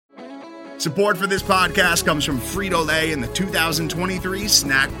Support for this podcast comes from Frito-Lay and the 2023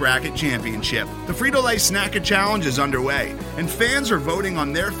 Snack Bracket Championship. The Frito-Lay Snack Challenge is underway, and fans are voting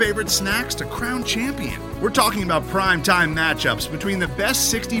on their favorite snacks to crown champion. We're talking about prime-time matchups between the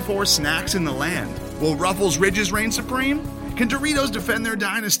best 64 snacks in the land. Will Ruffles Ridges reign supreme? Can Doritos defend their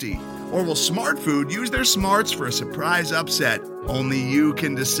dynasty? Or will Smart Food use their smarts for a surprise upset? Only you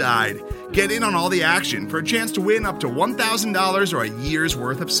can decide. Get in on all the action for a chance to win up to $1,000 or a year's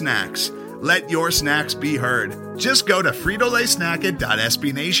worth of snacks. Let your snacks be heard. Just go to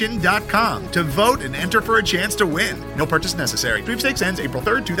fritolaysnacket.sbnation.com to vote and enter for a chance to win. No purchase necessary. Sweepstakes ends April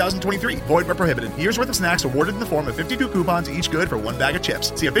 3rd, 2023. Void where prohibited. Year's worth of snacks awarded in the form of 52 coupons, each good for one bag of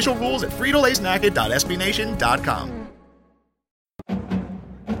chips. See official rules at fritolaysnacket.sbnation.com.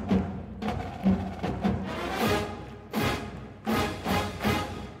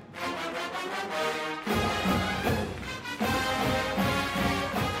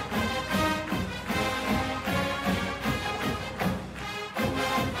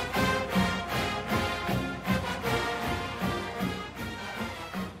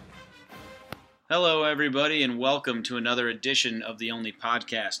 Hello, everybody, and welcome to another edition of The Only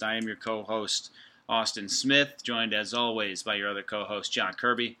Podcast. I am your co-host, Austin Smith, joined as always by your other co-host, John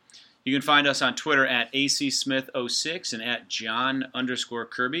Kirby. You can find us on Twitter at ACSmith06 and at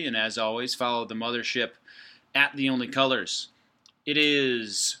John_Kirby, and as always, follow the mothership at The Only Colors. It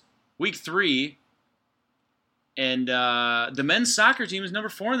is week 3, and the men's soccer team is number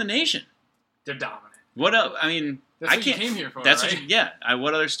 4 in the nation. They're dominant. What else? I mean, that's I what can't. You came here for, that's right? what you, yeah.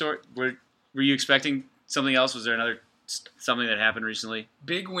 What other story? Were you expecting something else? Was there something that happened recently?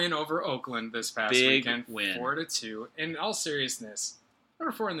 Big win over Oakland this past weekend, 4-2. In all seriousness,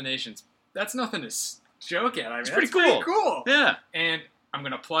 number 4 in the nation. That's nothing to joke at. I mean, it's pretty cool. Yeah. And I'm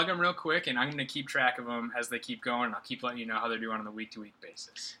going to plug them real quick, and I'm going to keep track of them as they keep going, and I'll keep letting you know how they're doing on a week-to-week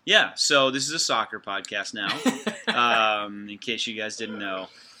basis. Yeah, so this is a soccer podcast now, in case you guys didn't know.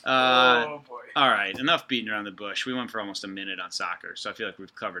 Oh, boy. All right, enough beating around the bush. We went for almost a minute on soccer, so I feel like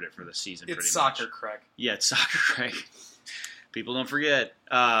we've covered it for the season pretty much. It's soccer, Craig. Yeah, it's soccer, Craig. People don't forget.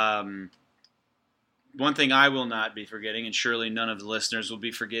 One thing I will not be forgetting, and surely none of the listeners will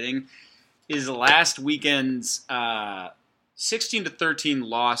be forgetting, is last weekend's 16-13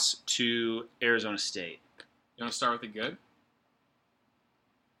 loss to Arizona State. You want to start with the good?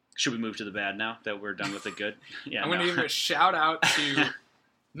 Should we move to the bad now that we're done with the good? Yeah, I'm going to give a shout out to,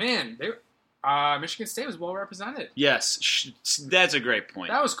 man, Michigan State was well represented. Yes, that's a great point.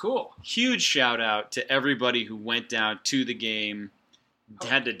 That was cool. Huge shout out to everybody who went down to the game,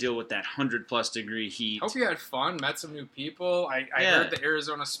 had to deal with that 100-plus degree heat. Hope you had fun, met some new people. I heard the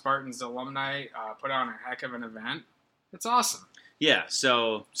Arizona Spartans alumni put on a heck of an event. It's awesome. Yeah,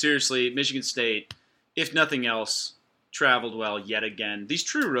 so seriously, Michigan State, if nothing else, traveled well yet again. These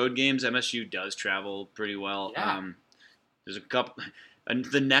true road games, MSU does travel pretty well. Yeah. There's a couple.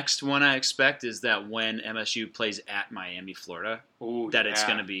 The next one I expect is that when MSU plays at Miami, Florida, it's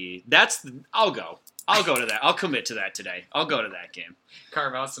going to be. I'll go. I'll go to that. I'll commit to that today. I'll go to that game.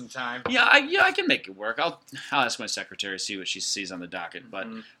 Carve out some time. Yeah, I can make it work. I'll ask my secretary to see what she sees on the docket. But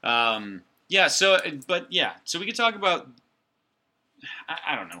so we can talk about.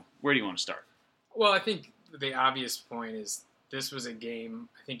 I don't know. Where do you want to start? Well, I think the obvious point is this was a game.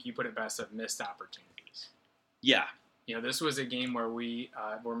 I think you put it best of missed opportunities. Yeah. You know, this was a game where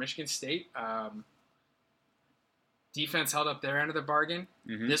where Michigan State defense held up their end of the bargain.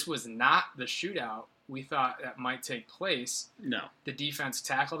 Mm-hmm. This was not the shootout we thought that might take place. No. The defense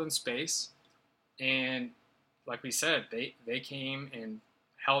tackled in space, and like we said, they came and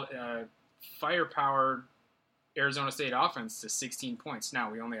held firepower Arizona State offense to 16 points. Now,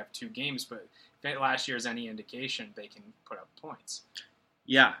 we only have 2 games, but if last year is any indication, they can put up points.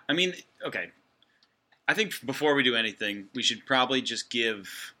 Yeah. I mean, okay. I think before we do anything, we should probably just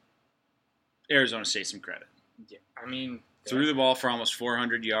give Arizona State some credit. Yeah, I mean... Threw the ball for almost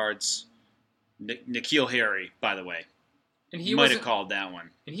 400 yards. N'Keal Harry, by the way. And he might have called that one.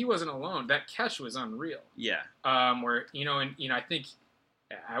 And he wasn't alone. That catch was unreal. Yeah. Where, I think...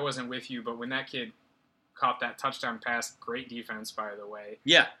 I wasn't with you, but when that kid caught that touchdown pass, great defense, by the way.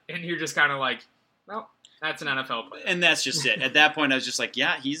 Yeah. And you're just kind of like, well... That's an NFL player. And that's just it. At that point, I was just like,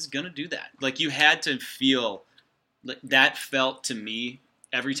 yeah, he's going to do that. Like, you had to feel – that felt to me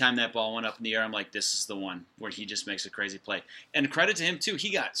every time that ball went up in the air, I'm like, this is the one where he just makes a crazy play. And credit to him, too.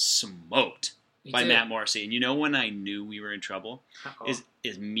 He got smoked by Matt Morrissey. And you know when I knew we were in trouble? Is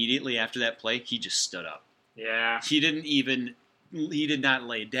immediately after that play, he just stood up. Yeah. He did not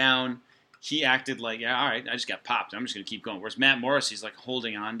lay down. He acted like, yeah, all right, I just got popped. I'm just going to keep going. Whereas Matt Morrissey's like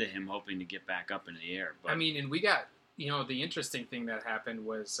holding on to him, hoping to get back up in the air. But I mean, and we got, the interesting thing that happened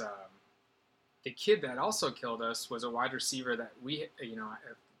was the kid that also killed us was a wide receiver that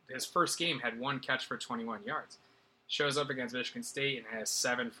his first game had 1 catch for 21 yards. Shows up against Michigan State and has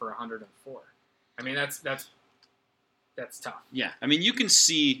 7 for 104. I mean, that's tough. Yeah, I mean, you can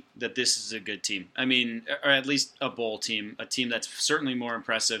see that this is a good team. I mean, or at least a bowl team, a team that's certainly more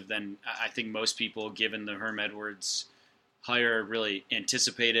impressive than I think most people, given the Herm Edwards hire, really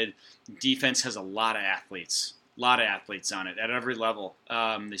anticipated. Defense has a lot of athletes on it at every level.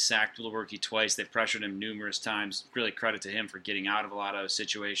 They sacked Lewerke twice. They've pressured him numerous times. Really credit to him for getting out of a lot of those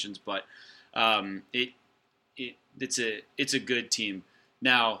situations. But it's a good team.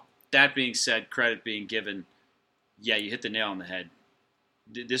 Now, that being said, credit being given, yeah, you hit the nail on the head.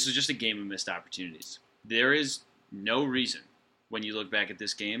 This was just a game of missed opportunities. There is no reason, when you look back at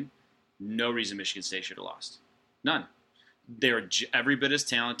this game, no reason Michigan State should have lost. None. They're every bit as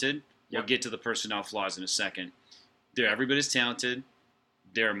talented. We'll get to the personnel flaws in a second. They're every bit as talented.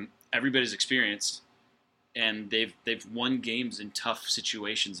 They're every bit as experienced, and they've won games in tough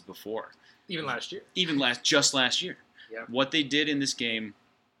situations before. Even last year. Just last year. Yep. What they did in this game,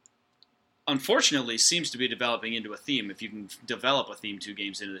 unfortunately, seems to be developing into a theme. If you can develop a theme 2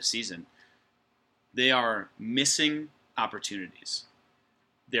 games into the season, they are missing opportunities.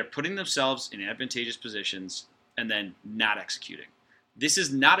 They're putting themselves in advantageous positions and then not executing. This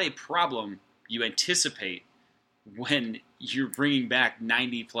is not a problem you anticipate when you're bringing back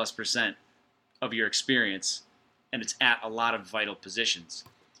 90+% of your experience and it's at a lot of vital positions.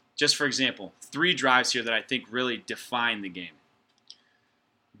 Just for example, 3 drives here that I think really define the game.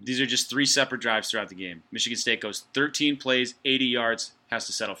 These are just 3 separate drives throughout the game. Michigan State goes 13 plays, 80 yards, has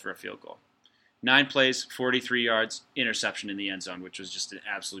to settle for a field goal. 9 plays, 43 yards, interception in the end zone, which was just an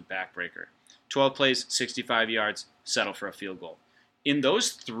absolute backbreaker. 12 plays, 65 yards, settle for a field goal. In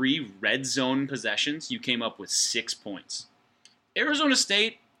those 3 red zone possessions, you came up with 6 points. Arizona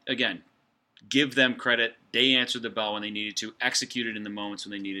State, again, give them credit. They answered the bell when they needed to, executed in the moments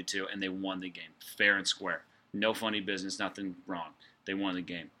when they needed to, and they won the game. Fair and square. No funny business, nothing wrong. They won the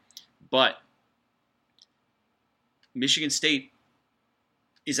game. But Michigan State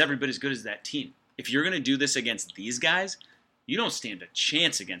is every bit as good as that team. If you're going to do this against these guys, you don't stand a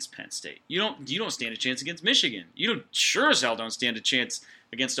chance against Penn State. You don't stand a chance against Michigan. You sure as hell don't stand a chance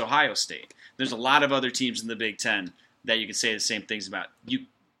against Ohio State. There's a lot of other teams in the Big Ten that you can say the same things about.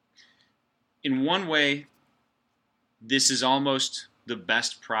 In one way, this is almost the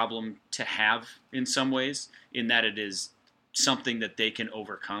best problem to have in some ways, in that it is something that they can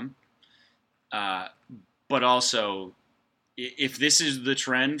overcome. But also, if this is the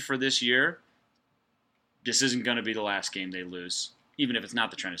trend for this year, this isn't going to be the last game they lose. Even if it's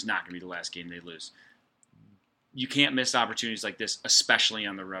not the trend, it's not going to be the last game they lose. You can't miss opportunities like this, especially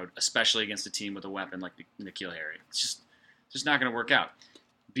on the road, especially against a team with a weapon like N'Keal Harry. It's just not going to work out.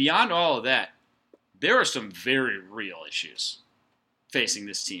 Beyond all of that, there are some very real issues facing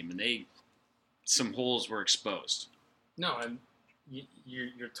this team, and some holes were exposed. No, and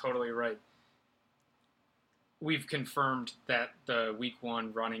you're totally right. We've confirmed that the Week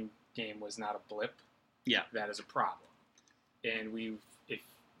 1 running game was not a blip. Yeah, that is a problem, and we've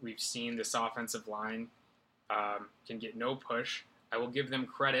seen this offensive line can get no push. I will give them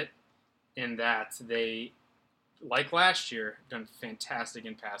credit in that they, like last year, done fantastic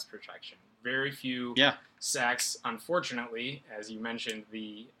in pass protection. Very few sacks, unfortunately, as you mentioned,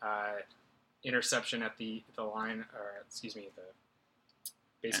 the interception at the line, or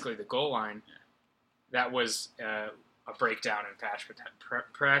basically the goal line. Yeah. That was a breakdown in pass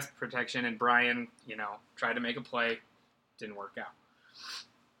protection, and Brian, tried to make a play, didn't work out.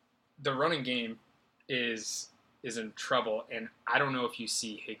 The running game is in trouble, and I don't know if you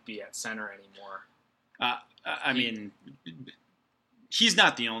see Higbee at center anymore. I mean, he's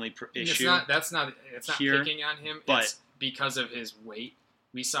not the only issue. It's not here, picking on him, but it's because of his weight.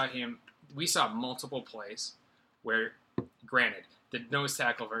 We saw multiple plays where, granted, the nose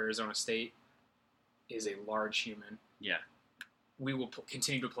tackle for Arizona State is a large human. Yeah. We will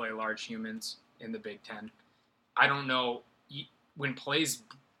continue to play large humans in the Big Ten. I don't know, when plays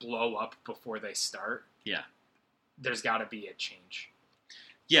blow up before they start, there's got to be a change.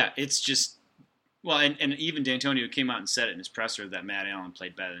 Yeah, it's just, well, and even D'Antonio came out and said it in his presser that Matt Allen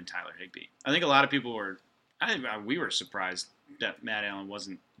played better than Tyler Higbee. I think a lot of people we were surprised that Matt Allen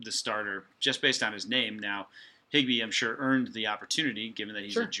wasn't the starter just based on his name. Now, Higbee, I'm sure, earned the opportunity given that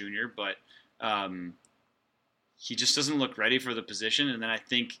he's a junior, but he just doesn't look ready for the position. And then I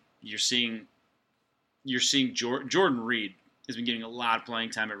think you're seeing Jordan Reed has been getting a lot of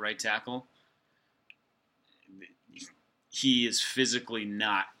playing time at right tackle. He is physically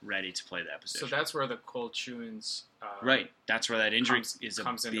not ready to play that position. So that's where the Cole Chewins right. That's where that injury is a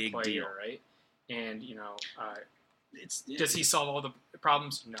comes big into play deal. Here, right? And, does he solve all the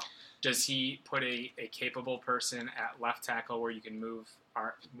problems? No. Does he put a capable person at left tackle where you can move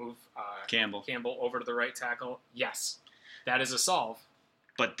Campbell over to the right tackle? Yes. That is a solve.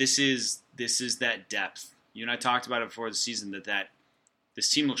 But this is that depth. You and I talked about it before the season that this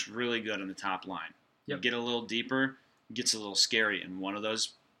team looks really good on the top line. Yep. You get a little deeper, it gets a little scary. And one of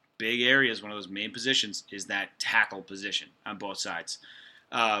those big areas, one of those main positions is that tackle position on both sides.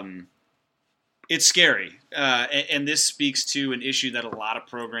 It's scary. And this speaks to an issue that a lot of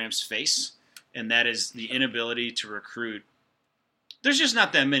programs face, and that is the inability to recruit. There's just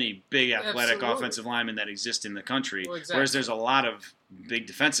not that many big athletic offensive linemen that exist in the country, whereas there's a lot of big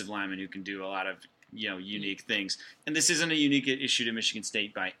defensive linemen who can do a lot of unique things. And this isn't a unique issue to Michigan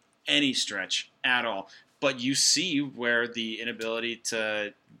State by any stretch at all. But you see where the inability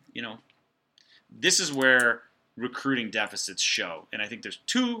to, this is where recruiting deficits show. And I think there's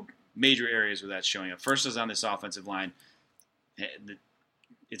two major areas where that's showing up. First is on this offensive line.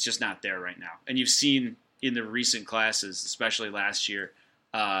 It's just not there right now. And you've seen in the recent classes, especially last year,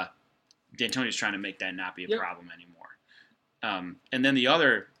 D'Antoni's trying to make that not be a problem anymore. And then the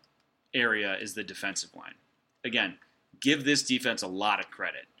other area is the defensive line. Again, give this defense a lot of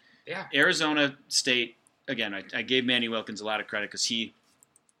credit. Yeah. Arizona State, again, I gave Manny Wilkins a lot of credit because he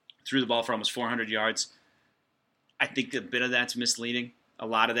threw the ball for almost 400 yards. I think a bit of that's misleading. A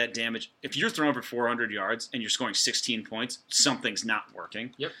lot of that damage. If you're throwing for 400 yards and you're scoring 16 points, something's not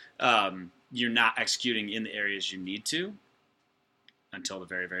working. Yep. You're not executing in the areas you need to until the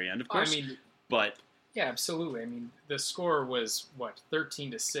very, very end, of course. Yeah, absolutely. I mean, the score was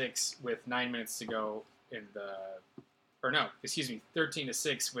 13-6 with 9 minutes to go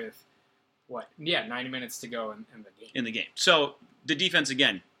 13-6 with 90 minutes to go in the game. So the defense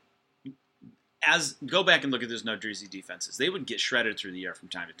again. Go back and look at those New Jersey defenses. They would get shredded through the air from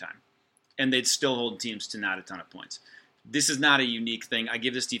time to time, and they'd still hold teams to not a ton of points. This is not a unique thing. I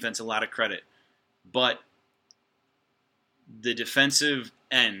give this defense a lot of credit, but the defensive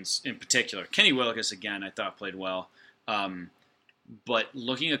ends in particular, Kenny Willekes again, I thought played well, but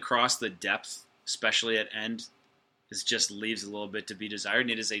looking across the depth, especially at end, it just leaves a little bit to be desired,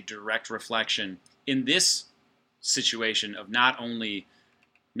 and it is a direct reflection in this situation of not only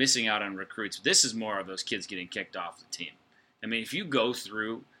missing out on recruits. This is more of those kids getting kicked off the team. I mean, if you go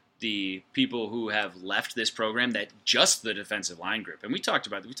through the people who have left this program, that just the defensive line group, and we talked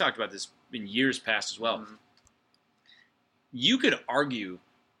about this in years past as well. Mm-hmm. You could argue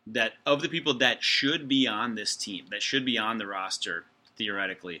that of the people that should be on this team, that should be on the roster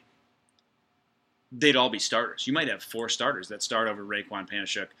theoretically, they'd all be starters. You might have 4 starters that start over Raekwon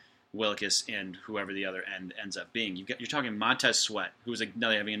Panashuk, Willekes, and whoever the other end ends up being. You're talking Montez Sweat, who was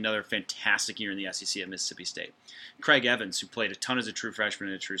having another fantastic year in the SEC at Mississippi State. Craig Evans, who played a ton as a true freshman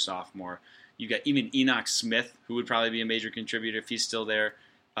and a true sophomore. You got even Enoch Smith, who would probably be a major contributor if he's still there.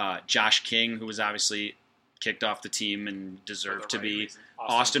 Josh King, who was obviously kicked off the team and deserved to be.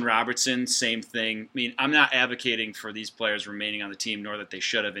 Austin Robertson, same thing. I mean, I'm not advocating for these players remaining on the team, nor that they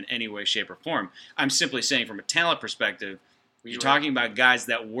should have in any way, shape, or form. I'm simply saying from a talent perspective, you're talking about guys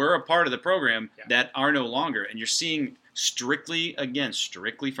that were a part of the program that are no longer. And you're seeing strictly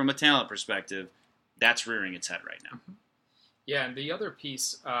from a talent perspective, that's rearing its head right now. Mm-hmm. Yeah, and the other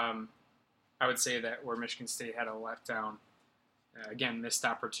piece, I would say that where Michigan State had a letdown, missed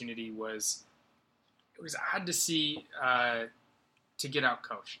opportunity was it was odd to see to get out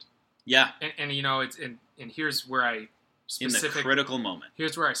coached. Yeah. And here's where I in the critical moment.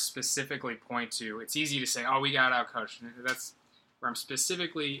 Here's where I specifically point to. It's easy to say, "Oh, we got out coached." That's where I'm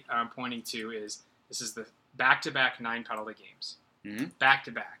specifically pointing to is this is the back-to-back 9 penalty games,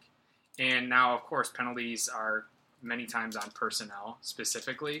 back-to-back, and now of course penalties are many times on personnel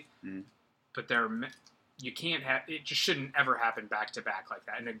specifically, but you can't have it. Just shouldn't ever happen back-to-back like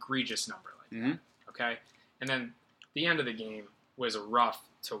that. An egregious number like that. Okay, and then the end of the game was rough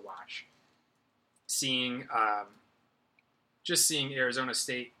to watch. Seeing Arizona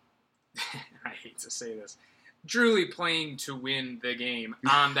State, I hate to say this, truly playing to win the game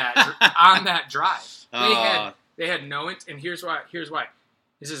on that drive. They had no int, and here's why.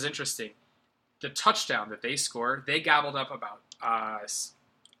 This is interesting. The touchdown that they scored, they gobbled up about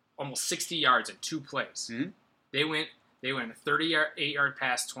almost 60 yards in 2 plays. Mm-hmm. They went a 38-yard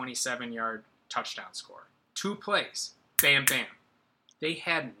pass, 27-yard touchdown score. 2 plays, bam, bam. They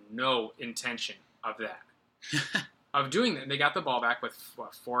had no intention of that. Of doing that. They got the ball back with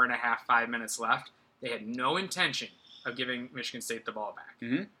 5 minutes left. They had no intention of giving Michigan State the ball back.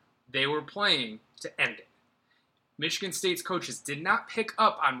 Mm-hmm. They were playing to end it. Michigan State's coaches did not pick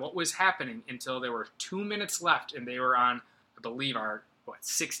up on what was happening until there were 2 minutes left, and they were on, I believe, our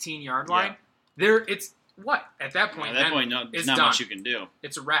 16-yard line. It's what at that point. At that point, it's not done. much you can do.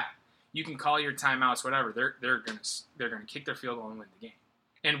 It's a wrap. You can call your timeouts, whatever. They're gonna kick their field goal and win the game.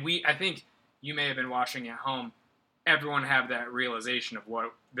 And I think you may have been watching at home. Everyone have that realization of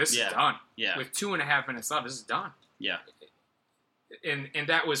what this is done. Yeah. With 2.5 minutes left, this is done. Yeah. And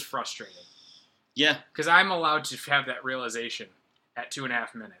that was frustrating. Yeah. Because I'm allowed to have that realization at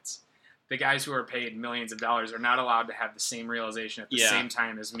 2.5 minutes. The guys who are paid millions of dollars are not allowed to have the same realization at the same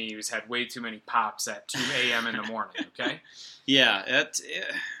time as me, who's had way too many pops at 2 a.m. in the morning. Okay. Yeah.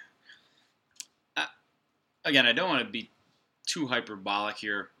 Again, I don't want to be too hyperbolic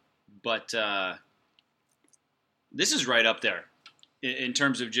here, but this is right up there in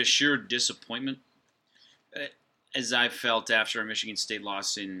terms of just sheer disappointment, as I felt after a Michigan State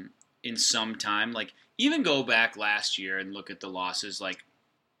loss in some time. Like, even go back last year and look at the losses. Like,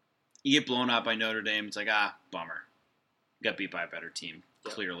 you get blown out by Notre Dame, it's like, bummer. Got beat by a better team,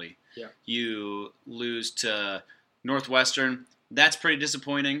 clearly. Yeah. You lose to Northwestern. That's pretty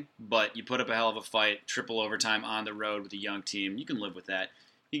disappointing, but you put up a hell of a fight, triple overtime on the road with a young team. You can live with that.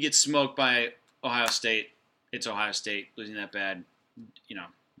 You get smoked by Ohio State. It's Ohio State losing that bad,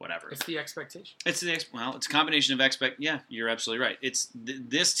 whatever. It's the expectation. It's a combination of Yeah, you're absolutely right. It's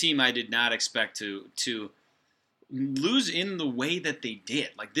this team I did not expect to lose in the way that they did.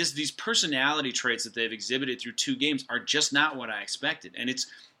 Like these personality traits that they've exhibited through 2 games are just not what I expected. And it's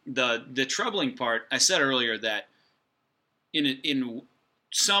the troubling part. I said earlier that in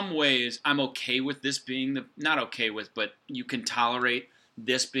some ways I'm okay with this being not okay with, but you can tolerate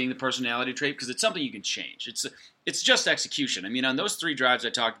this being the personality trait because it's something you can change. It's just execution. I mean, on those 3 drives I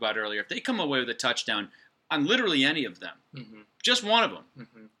talked about earlier, if they come away with a touchdown on literally any of them, just one of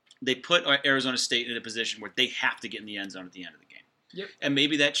them, they put Arizona State in a position where they have to get in the end zone at the end of the game. Yep. And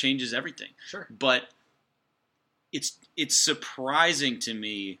maybe that changes everything. Sure. But it's surprising to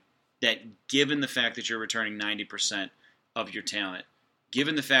me that given the fact that you're returning 90% of your talent,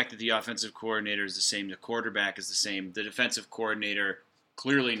 given the fact that the offensive coordinator is the same, the quarterback is the same, the defensive coordinator,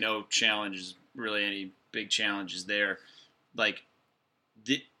 clearly no challenges, really any big challenges there. Like,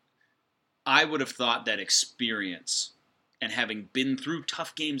 I would have thought that experience and having been through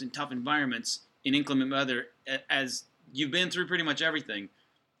tough games and tough environments in inclement weather, as you've been through pretty much everything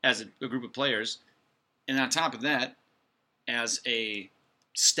as a group of players, and on top of that, as a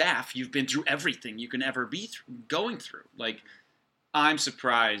staff, you've been through everything you can ever be going through. Like, I'm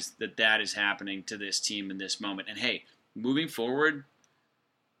surprised that is happening to this team in this moment. And hey, moving forward,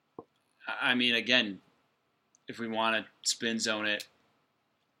 I mean, again, if we want to spin zone it,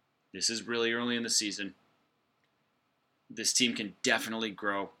 this is really early in the season. This team can definitely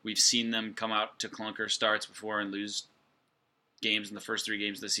grow. We've seen them come out to clunker starts before and lose games in the first 3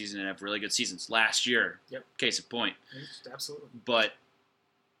 games of the season and have really good seasons. Last year, case in point. Absolutely. But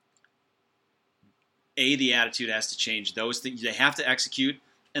the attitude has to change. Those things they have to execute,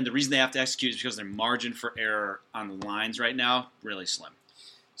 and the reason they have to execute is because their margin for error on the lines right now really slim.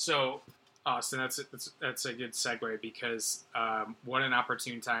 So, Austin, that's a good segue because what an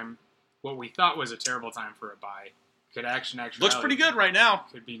opportune time. What we thought was a terrible time for a bye could actually looks pretty good right now.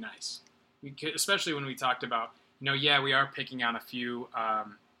 Could be nice. Especially when we talked about, we are picking on a few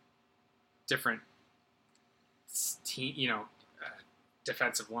different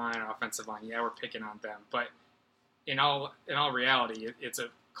defensive line, offensive line. Yeah, we're picking on them, but in all reality, it's a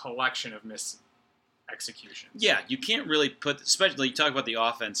collection of missed executions. Yeah, you can't really especially you talk about the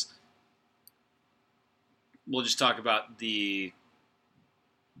offense. We'll just talk about the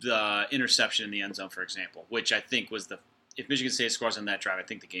interception in the end zone, for example, which I think was if Michigan State scores on that drive, I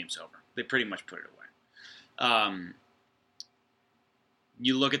think the game's over. They pretty much put it away.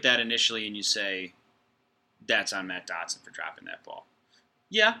 You look at that initially and you say, that's on Matt Dotson for dropping that ball.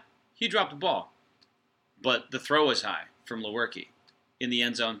 Yeah, he dropped the ball, but the throw was high from Lewerke in the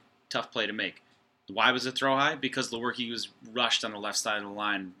end zone. Tough play to make. Why was the throw high? Because Lewerke was rushed on the left side of the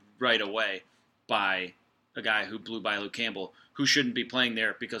line right away by a guy who blew by Luke Campbell, who shouldn't be playing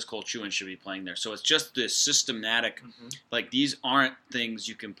there because Cole Chewin should be playing there. So it's just this systematic, like these aren't things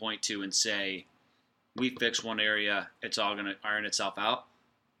you can point to and say, we fixed one area, it's all going to iron itself out.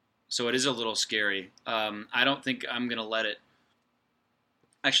 So it is a little scary. I don't think I'm going to let it.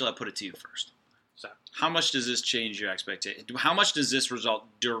 Actually, I'll put it to you first. So, how much does this change your expectation? How much does this result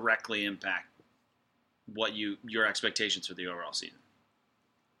directly impact your expectations for the overall season?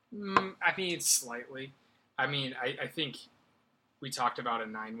 I mean, it's slightly. I mean, I think we talked about a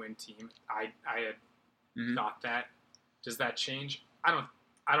 9-win team. I had thought that. Does that change? I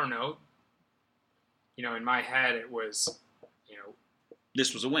don't know. In my head it was,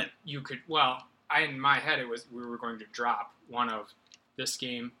 this was a win. In my head it was we were going to drop one of this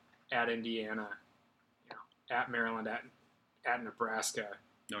game at Indiana, at Maryland, at Nebraska,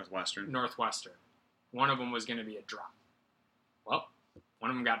 Northwestern. One of them was going to be a drop. Well, one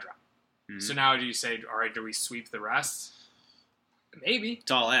of them got dropped. Mm-hmm. So now do you say, all right, do we sweep the rest? Maybe.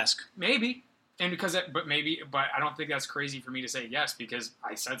 It's all ask. Maybe. And but I don't think that's crazy for me to say yes, because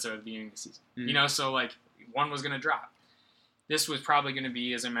I said so at the beginning of the season. Mm-hmm. So like one was going to drop. This was probably going to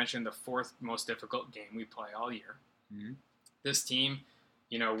be, as I mentioned, the fourth most difficult game we play all year. Mm-hmm. This team,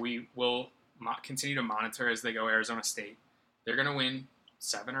 we will continue to monitor as they go. Arizona State, they're going to win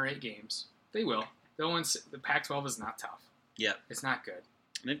 7 or 8 games. They will. They'll win. The Pac-12 is not tough. Yeah. It's not good.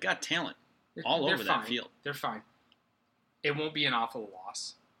 And they've got talent all over that field. They're fine. It won't be an awful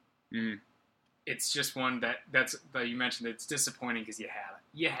loss. Mm-hmm. It's just one that you mentioned. It's disappointing because you had it.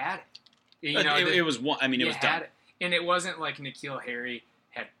 You had it. It was one. I mean, it was done. And it wasn't like N'Keal Harry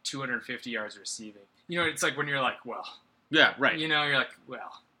had 250 yards receiving. It's like when you're like, well. Yeah, right. You're like,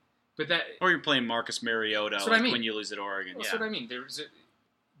 well. But that. Or you're playing Marcus Mariota when you lose at Oregon. That's what I mean.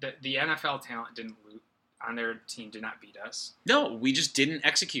 The NFL talent on their team did not beat us. No, we just didn't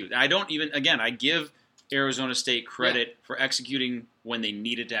execute. I give Arizona State credit for executing when they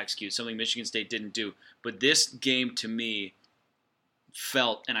needed to execute, something Michigan State didn't do. But this game, to me,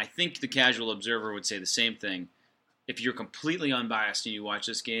 felt, and I think the casual observer would say the same thing, if you're completely unbiased and you watch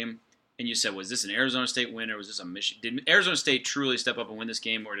this game and you said, was this an Arizona State win or was this a Michigan? Did Arizona State truly step up and win this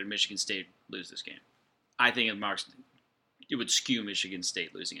game, or did Michigan State lose this game? I think it would skew Michigan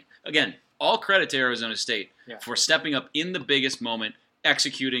State losing it. Again, all credit to Arizona State for stepping up in the biggest moment,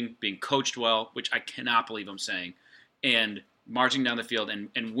 executing, being coached well, which I cannot believe I'm saying, and marching down the field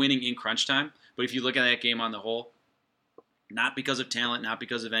and winning in crunch time. But if you look at that game on the whole, not because of talent, not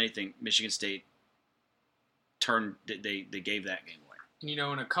because of anything, Michigan State they gave that game away.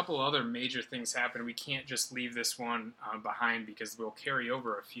 And a couple other major things happened. We can't just leave this one behind, because we'll carry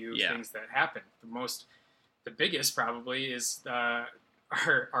over a few things that happened. The biggest probably is our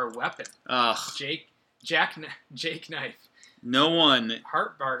weapon. Jake Knife. No one.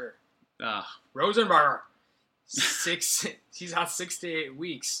 Hartbarger. Rosenbarger. He's out 6 to 8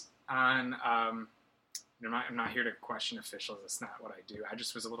 weeks on. I'm not here to question officials. That's not what I do. I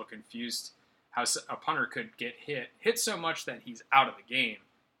just was a little confused how a punter could get hit so much that he's out of the game.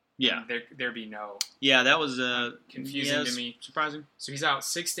 Yeah. There be no. Yeah, that was confusing to me. Surprising. So he's out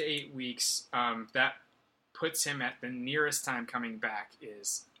 6 to 8 weeks. That puts him at the nearest time coming back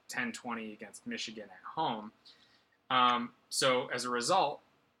is 10-20 against Michigan at home. So as a result,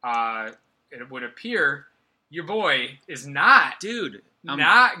 it would appear your boy is not going to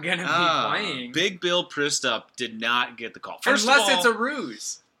be playing. Big Bill Pristup did not get the call. Unless it's a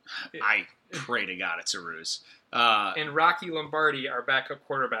ruse. I pray to God it's a ruse. And Rocky Lombardi, our backup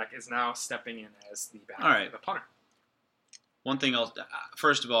quarterback, is now stepping in as the backup, the punter. One thing else.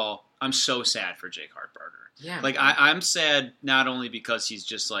 First of all, I'm so sad for Jake Hartbarger. Yeah. I'm sad not only because he's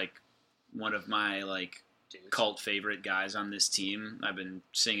just one of my cult favorite guys on this team. I've been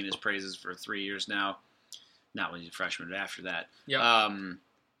singing his praises for 3 years now. Not when he's a freshman, but after that. Yep.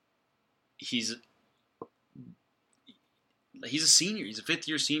 He's a senior. He's a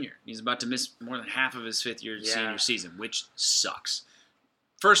fifth-year senior. He's about to miss more than half of his fifth-year senior season, which sucks.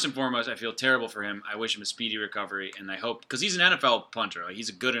 First and foremost, I feel terrible for him. I wish him a speedy recovery, and I hope, because he's an NFL punter. He's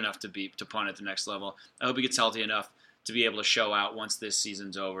good enough to punt at the next level. I hope he gets healthy enough to be able to show out once this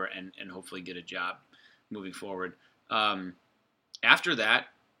season's over and hopefully get a job moving forward. After that,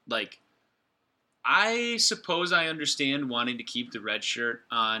 I suppose I understand wanting to keep the red shirt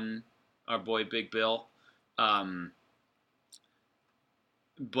on our boy Big Bill. But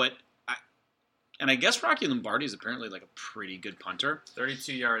I guess Rocky Lombardi is apparently a pretty good punter.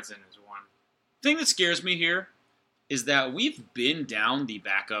 32 yards in is one. The thing that scares me here is that we've been down the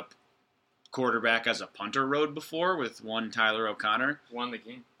backup quarterback as a punter road before with one Tyler O'Connor. Won the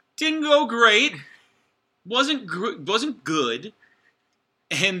game. Didn't go great. Wasn't good.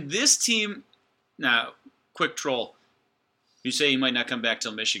 And this team, now, quick troll. You say he might not come back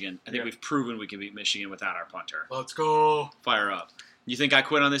till Michigan. I think we've proven we can beat Michigan without our punter. Let's go. Fire up. You think I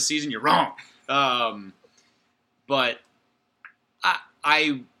quit on this season? You're wrong. But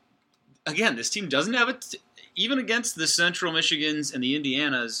I again, this team doesn't have it. Even against the Central Michigans and the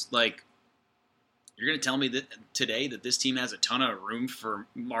Indianas, you're going to tell me that today that this team has a ton of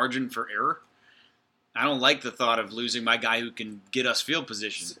margin for error? I don't like the thought of losing my guy who can get us field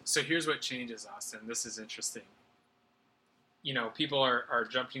position. So here's what changes, Austin. This is interesting. People are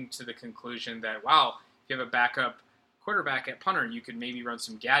jumping to the conclusion that, wow, if you have a backup quarterback at punter, you could maybe run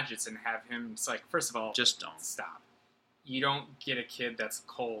some gadgets and have him. It's first of all, just don't stop. You don't get a kid that's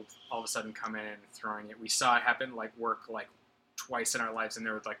cold all of a sudden come in and throwing it. We saw it happen work twice in our lives, and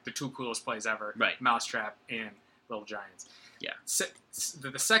they were like the two coolest plays ever. Right. Mousetrap and Little Giants. Yeah. So,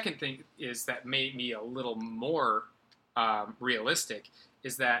 the second thing is that made me a little more realistic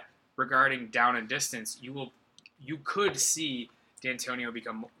is that regarding down and distance, you could see D'Antonio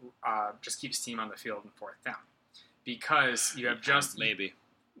become just keep his team on the field in fourth down because you have just maybe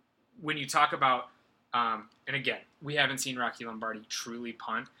when you talk about and again we haven't seen Rocky Lombardi truly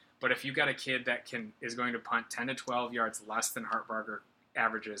punt, but if you got a kid that is going to punt 10 to 12 yards less than Hartbarger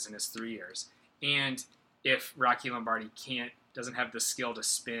averages in his 3 years, and if Rocky Lombardi doesn't have the skill to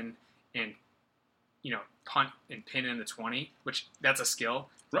spin and punt and pin in the 20, which that's a skill.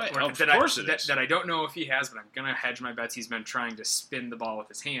 Right, of course it is. That I don't know if he has, but I'm going to hedge my bets he's been trying to spin the ball with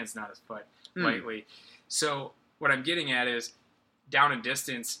his hands, not his foot, lightly. So what I'm getting at is down and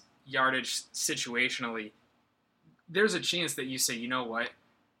distance, yardage situationally, there's a chance that you say, you know what,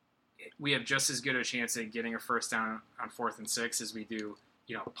 we have just as good a chance at getting a first down on 4th and 6 as we do,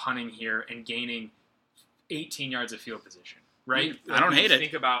 punting here and gaining 18 yards of field position. Right? I don't hate it.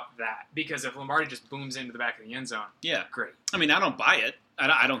 Think about that. Because if Lombardi just booms into the back of the end zone, great. I mean, I don't buy it.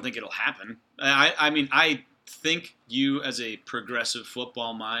 I don't think it'll happen. I think you, as a progressive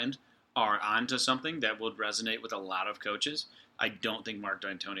football mind, are onto something that would resonate with a lot of coaches. I don't think Mark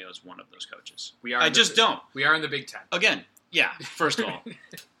D'Antonio is one of those coaches. I just don't. We are in the Big Ten. Again, yeah, first of all,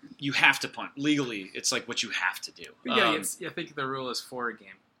 you have to punt. Legally, it's like what you have to do. I think the rule is 4 a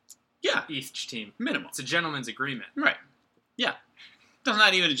game. Yeah. Each team. Minimum. It's a gentleman's agreement. Right. Yeah. It's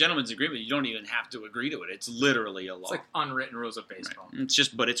not even a gentleman's agreement. You don't even have to agree to it. It's literally a law. It's like unwritten rules of baseball. Right. It's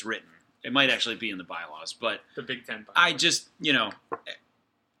just, but it's written. It might actually be in the bylaws, but the Big Ten bylaws. I just,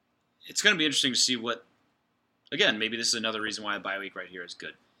 it's going to be interesting to see what, again, maybe this is another reason why a bye week right here is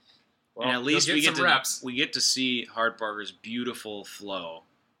good. Well, and at least we get to see Hartbarger's beautiful flow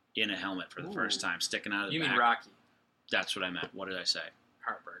in a helmet for the first time, sticking out of the back. You mean Rocky? That's what I meant. What did I say?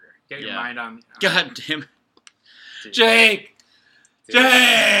 Hartbarger. Get your mind on. God damn it. Jake!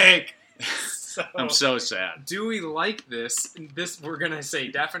 Jake! I'm so sad. Do we like this? We're going to say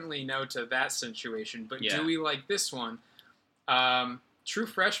definitely no to that situation, but do we like this one? True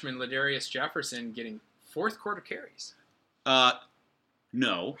freshman LaDarius Jefferson getting fourth quarter carries.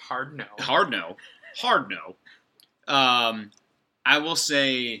 No. Hard no. Hard no. Hard no. I will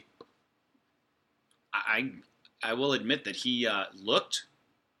say, I will admit that he looked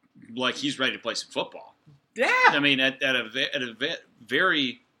like he's ready to play some football. Yeah. I mean, at a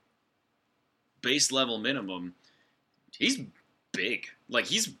very base level minimum, he's big. Like,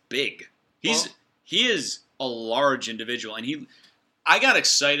 he's big. He is a large individual, and I got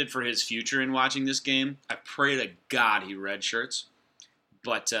excited for his future in watching this game. I pray to God he redshirts.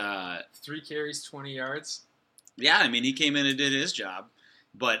 But 3 carries, 20 yards. Yeah, I mean, he came in and did his job.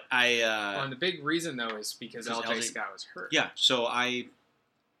 But and the big reason though is because LJ Scott was hurt. Yeah. So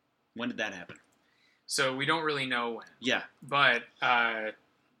when did that happen? So we don't really know when. Yeah. But the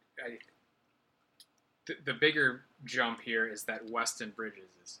bigger jump here is that Weston Bridges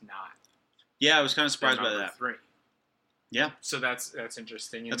is not. Yeah, I was kind of surprised by that. 3. Yeah. So that's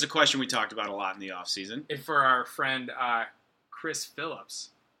interesting. That's a question we talked about a lot in the offseason. And for our friend Chris Phillips,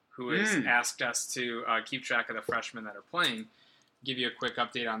 who has asked us to keep track of the freshmen that are playing, give you a quick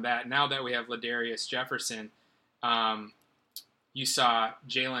update on that. Now that we have LaDarius Jefferson, you saw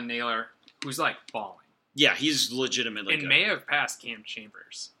Jalen Naylor, who's like balling. Yeah, he's legitimately good. May have passed Cam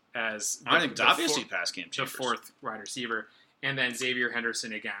Chambers as I think obviously passed Cam Chambers, the 4th wide receiver, and then Xavier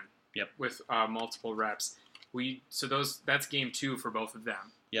Henderson again. Yep. With multiple reps. That's game 2 for both of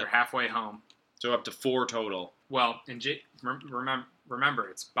them. Yep. They're halfway home. So up to 4 total. Well, and remember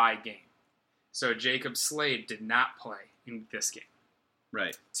it's by game. So Jacob Slade did not play in this game.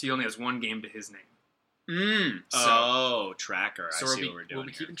 Right. So he only has 1 game to his name. Tracker. I see what we're doing. We'll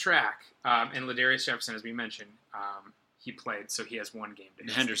be keeping track. And LaDarius Jefferson, as we mentioned, he played, so he has 1 game to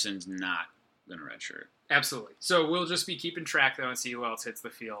his Henderson's not going to redshirt. Absolutely. So we'll just be keeping track, though, and see who else hits the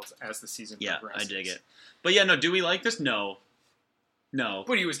field as the season progresses. Yeah, I dig it. But yeah, no, do we like this? No.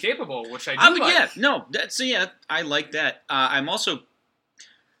 But he was capable, which I do like. Yeah, no. I like that. I was a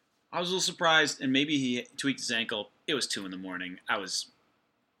little surprised, and maybe he tweaked his ankle. It was 2 a.m.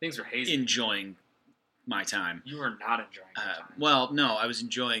 Things were hazy. Enjoying my time. You were not enjoying your time. Well, no, I was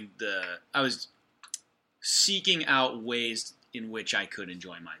enjoying I was seeking out ways in which I could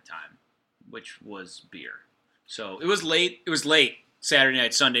enjoy my time, which was beer. So it was late. It was late Saturday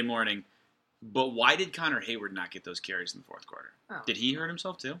night, Sunday morning. But why did Connor Hayward not get those carries in the 4th quarter? Oh. Did he hurt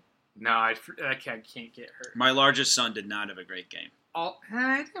himself too? No, that cat can't get hurt. My largest son did not have a great game.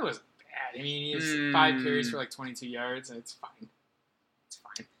 It was bad. I mean, he has 5 carries for like 22 yards, and it's fine. It's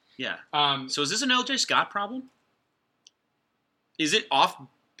fine. Yeah. So is this an LJ Scott problem? Is it off?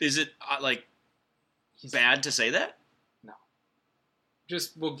 Is it bad to say that? No.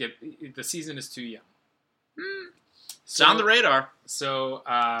 We'll get the season is too young. It's on the radar. So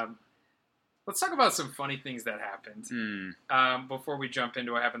let's talk about some funny things that happened before we jump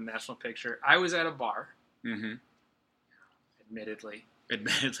into what happened in the national picture. I was at a bar. Mm-hmm. Admittedly.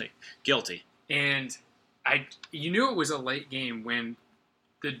 Guilty. And you knew it was a late game when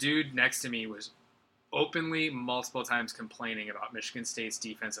the dude next to me was openly multiple times complaining about Michigan State's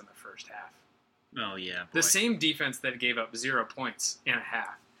defense in the first half. Oh, yeah. Boy. The same defense that gave up 0 points in a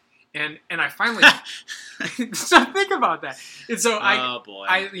half. And I finally so think about that. And so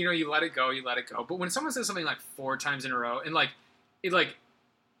you let it go. But when someone says something like 4 times in a row and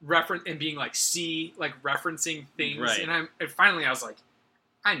reference and being referencing things, right. and finally I was like,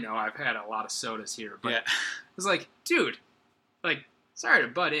 I know I've had a lot of sodas here, but I was like, dude, sorry to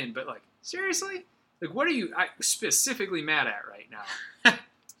butt in, but seriously, what are you specifically mad at right now?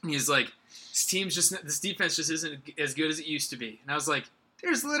 And he's like, this defense just isn't as good as it used to be. And I was like,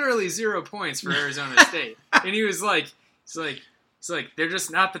 there's literally 0 points for Arizona State. And he was like, they're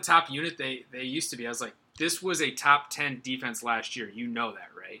just not the top unit they used to be. I was like, this was a top 10 defense last year. You know that,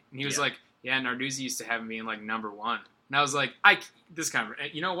 right? And he was like, yeah, Narduzzi used to have me in number 1. And I was like, this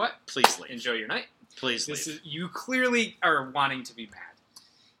conversation, you know what? Please leave. Enjoy your night. Please leave. You clearly are wanting to be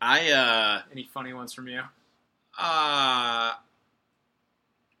mad. Any funny ones from you? I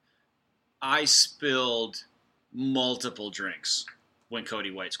spilled multiple drinks when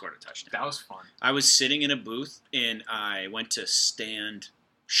Cody White scored a touchdown. That was fun. I was sitting in a booth, and I went to stand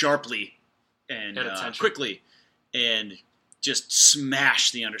sharply and quickly and just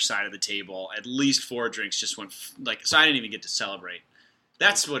smashed the underside of the table. At least 4 drinks just went so I didn't even get to celebrate.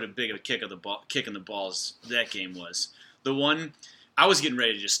 That's what a big of a kick in the balls that game was. The one I was getting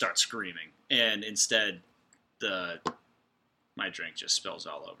ready to just start screaming, and instead my drink just spills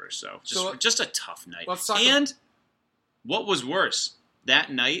all over. So just a tough night. And what was worse,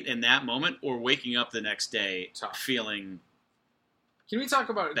 that night and that moment, or waking up the next day feeling Can we talk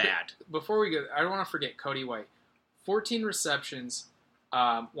about bad? Before we go, I don't want to forget Cody White. 14 receptions,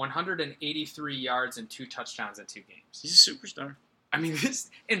 183 yards, and 2 touchdowns in 2 games. He's a superstar. I mean,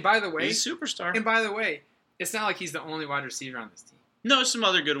 and by the way... He's a superstar. And by the way, it's not like he's the only wide receiver on this team. No, some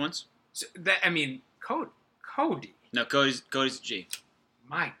other good ones. So Cody. No, Cody's a G.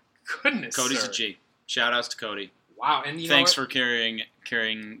 My goodness, Cody's a G. Shout-outs to Cody. Wow, and thanks for carrying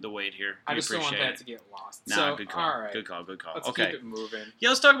the weight here. I just don't want that to get lost. Nah, good call. All right. Good call. Let's keep it moving. Yeah,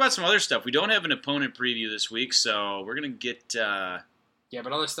 let's talk about some other stuff. We don't have an opponent preview this week, so we're gonna get. Yeah,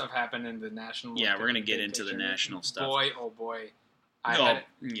 but other stuff happened in the national. Yeah, we're gonna get into the national stuff. Boy, oh boy, I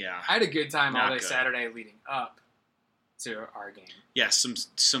had a good time all day Saturday leading up to our game. Yeah, some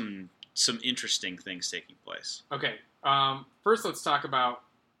interesting things taking place. Okay, first let's talk about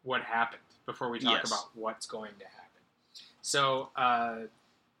what happened before we talk about what's going to happen. So,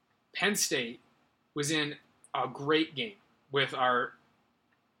 Penn State was in a great game with our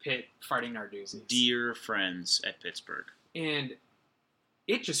Pitt fighting Narduzzi. Dear friends at Pittsburgh. And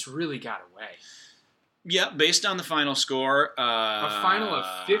it just really got away. Yeah, based on the final score. A final of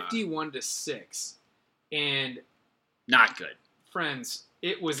 51-6. And... Not good. Friends,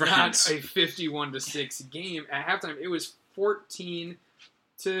 it was not a 51-6 game. At halftime, it was 14-6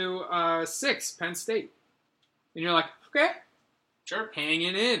 Penn State. And you're like, okay, sure,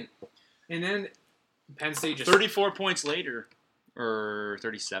 hanging in. And then Penn State just... 34 points later, or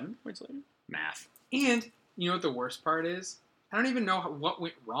 37 points later? Math. And you know what the worst part is? I don't even know what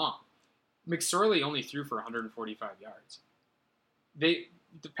went wrong. McSorley only threw for 145 yards. The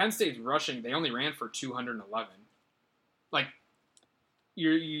Penn State's rushing, they only ran for 211.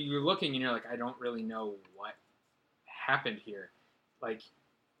 You're looking and you're like, I don't really know what happened here.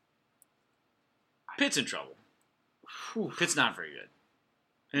 Pitt's in trouble. Whew. Pitt's not very good.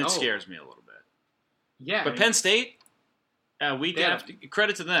 And it scares me a little bit. Yeah. But Penn State, after,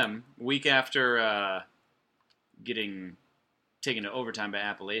 credit to them, week after getting taken to overtime by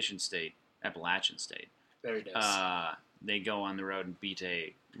Appalachian State. There it is. They go on the road and beat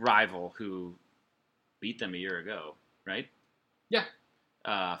a rival who beat them a year ago, right? Yeah.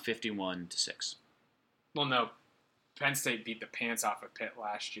 51-6. Well, no. Penn State beat the pants off of Pitt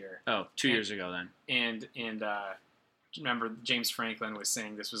last year. Oh, 2 years ago then. And remember James Franklin was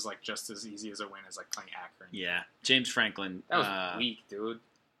saying this was just as easy as a win as playing Akron. Yeah, James Franklin. That was weak, dude.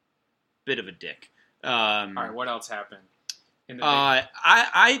 Bit of a dick. All right, what else happened?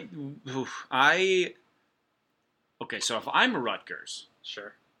 Okay, so if I'm a Rutgers,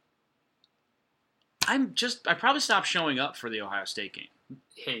 sure, I probably stop showing up for the Ohio State game.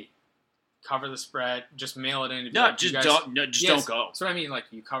 Hey, cover the spread, just mail it in. No, like, just guys, don't. No, just don't go. So I mean, like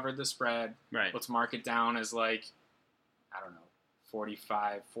you covered the spread. Right. Let's mark it down as like, I don't know,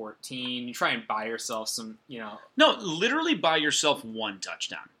 45-14. You try and buy yourself some, No, literally buy yourself one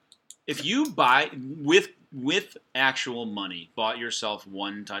touchdown. If you buy with actual money, bought yourself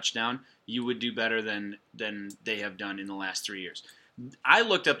one touchdown, you would do better than they have done in the last 3 years. I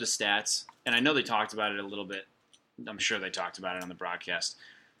looked up the stats, and I know they talked about it a little bit. I'm sure they talked about it on the broadcast.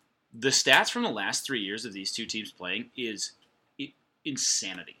 The stats from the last 3 years of these two teams playing is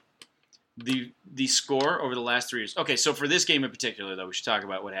insanity. The score over the last 3 years. Okay, so for this game in particular, though, we should talk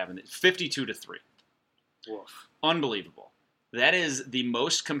about what happened. 52-3. Woof. Unbelievable. That is the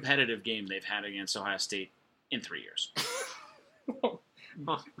most competitive game they've had against Ohio State in 3 years.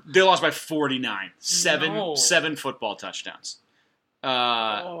 They lost by 49. Seven football touchdowns.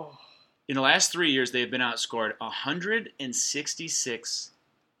 In the last 3 years, they have been outscored 166-3.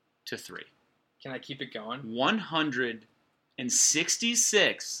 Can I keep it going?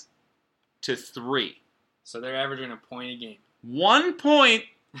 166-3. So they're averaging a point a game. 1 point.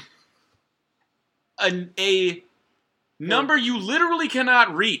 A number you literally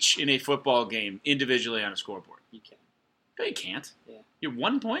cannot reach in a football game individually on a scoreboard. You can. No, you can't. Yeah. You're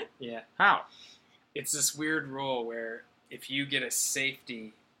 1 point? Yeah. How? It's this weird rule where if you get a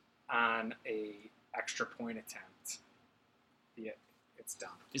safety on a extra point attempt, it's done.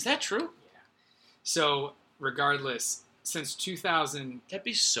 Is that true? Yeah. So regardless, since 2000, That'd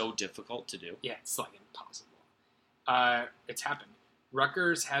be so difficult to do. yeah, it's like impossible. It's happened.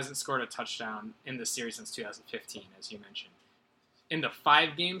 Rutgers hasn't scored a touchdown in the series since 2015, as you mentioned. In the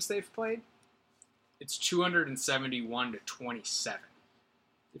 5 games they've played, it's 271-27.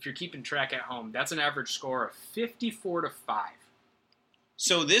 If you're keeping track at home, that's an average score of 54-5.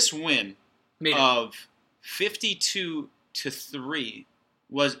 So this win of 52-3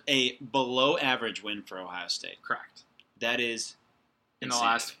 was a below average win for Ohio State. Correct. That is And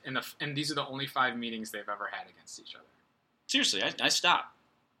these are the only 5 meetings they've ever had against each other. Seriously, I stop.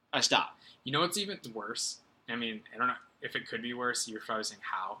 You know what's even worse? I mean, I don't know if it could be worse. You're probably saying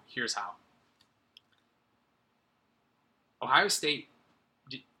how. Here's how. Ohio State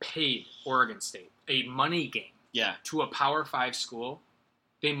paid Oregon State a money game to a Power 5 school.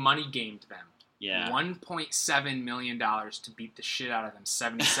 They money gamed them. Yeah. $1.7 million to beat the shit out of them,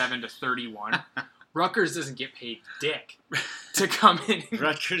 77-31. Rutgers doesn't get paid dick to come in.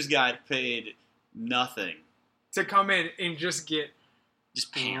 Rutgers got paid nothing. To come in and just get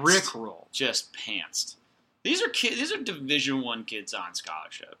pantsed. rickrolled. Just pantsed. These are kids. These are Division I kids on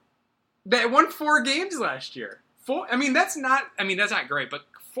scholarship. They won 4 games last year. 4. I mean, that's not great, but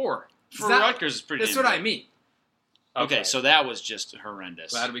 4 for Rutgers is pretty. That's what I mean. Okay, so that was just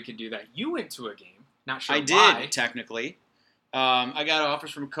horrendous. Glad we could do that. You went to a game. Not sure I why. did, technically. I got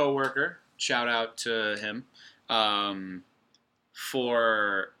offers from a coworker. Shout out to him.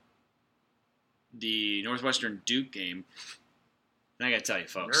 For the Northwestern Duke game. And I got to tell you,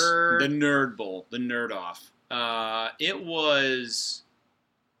 folks. The Nerd Bowl. The Nerd Off. It was...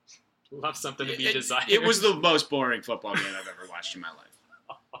 Love something to be desired. It was the most boring football game I've ever watched in my life.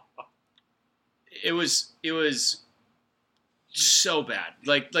 It was so bad.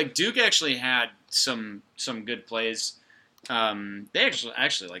 Like Duke actually had some good plays. They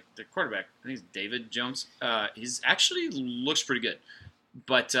actually like their quarterback. I think it's David Jones. He's actually looks pretty good.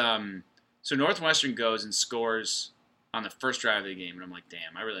 But so Northwestern goes and scores on the first drive of the game, and I'm like,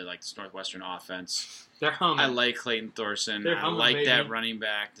 damn, I really like this Northwestern offense. They're humming. I like Clayton Thorson. I like that running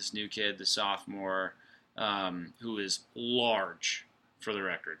back, this new kid, the sophomore, who is large for the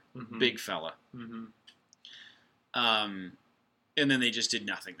record, big fella. Mm-hmm. And then they just did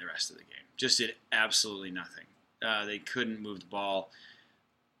nothing the rest of the game. Just did absolutely nothing. They couldn't move the ball.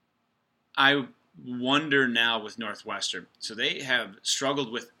 I wonder now with Northwestern. So they have struggled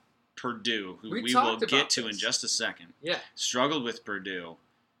with Purdue, who we will get to in just a second. Yeah. Struggled with Purdue.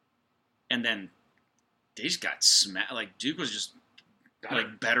 And then they just got smacked. Like, Duke was just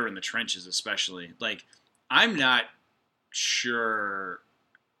better in the trenches, especially. Like, I'm not sure.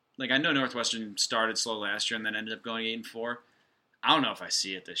 Like, I know Northwestern started slow last year and then ended up going 8-4. I don't know if I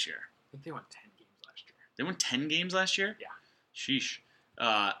see it this year. I think they won 10 games last year. They won 10 games last year? Yeah. Sheesh.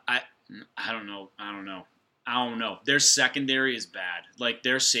 I don't know. Their secondary is bad. Like,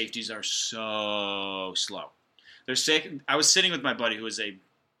 their safeties are so slow. I was sitting with my buddy who is a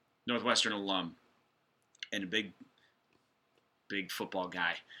Northwestern alum and a big football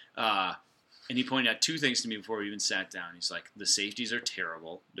guy. And he pointed out 2 things to me before we even sat down. He's like, the safeties are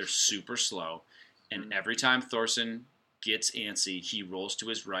terrible. They're super slow. And every time Thorson gets antsy, he rolls to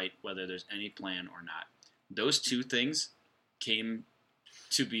his right, whether there's any plan or not. Those 2 things came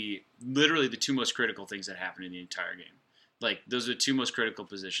to be literally the two most critical things that happened in the entire game. Like, those are the two most critical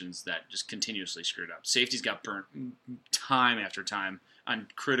positions that just continuously screwed up. Safeties got burnt time after time on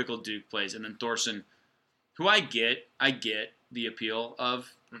critical Duke plays. And then Thorson, who I get the appeal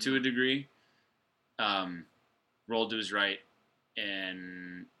of to a degree, rolled to his right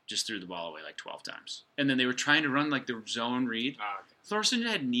and just threw the ball away like 12 times. And then they were trying to run like the zone read. Oh, okay. Thorson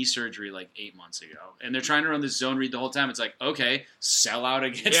had knee surgery like 8 months ago. And they're trying to run this zone read the whole time. It's like, okay, sell out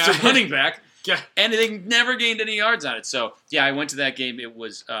against the running back. Yeah. And they never gained any yards on it. So, yeah, I went to that game. It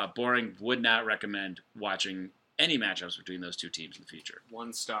was boring. Would not recommend watching any matchups between those two teams in the future.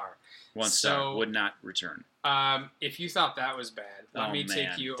 1 star. One star. Would not return. If you thought that was bad, let me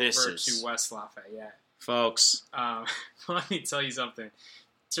take you over to West Lafayette. Folks. Let me tell you something.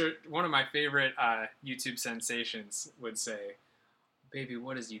 So one of my favorite YouTube sensations would say, "Baby,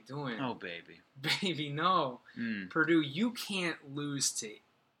 what is you doing?" Oh, baby. Baby, no. Purdue, you can't lose to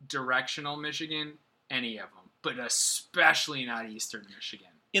directional Michigan, any of them, but especially not Eastern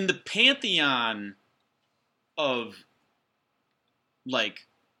Michigan. In the pantheon of, like,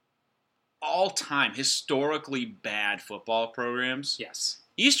 all-time historically bad football programs, yes,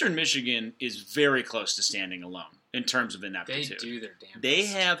 Eastern Michigan is very close to standing alone in terms of ineptitude. They do their damn best. They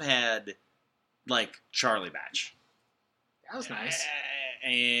have had, like, Charlie Batch. That was nice.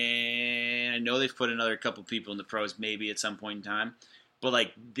 And I know they've put another couple people in the pros maybe at some point in time. But,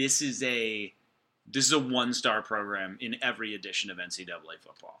 like, this is a 1-star program in every edition of NCAA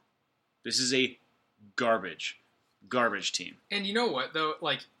football. This is a garbage team. And you know what, though?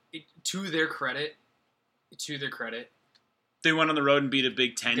 Like, to their credit, they went on the road and beat a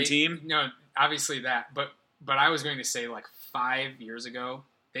Big Ten team? No, obviously that. But I was going to say, like, 5 years ago,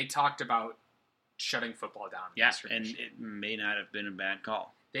 they talked about shutting football down. Yeah, and it may not have been a bad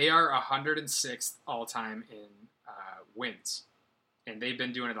call. They are 106th all-time in wins. And they've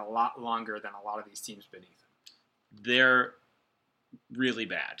been doing it a lot longer than a lot of these teams beneath them. They're really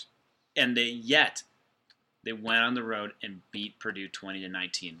bad. And they went on the road and beat Purdue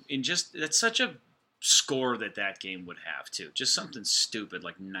 20-19. And just, that's such a score that game would have, too. Just something stupid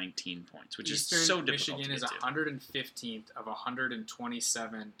like 19 points, which Eastern is so difficult Michigan to get is 115th of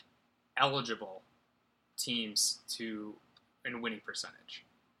 127 eligible teams in winning percentage.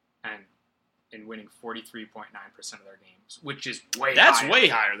 And winning 43.9% of their games, which is way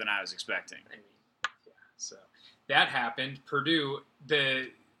higher than I was expecting. I mean, yeah. So that happened. Purdue, the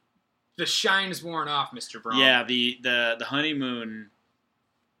shine's worn off, Mr. Brown. Yeah, the honeymoon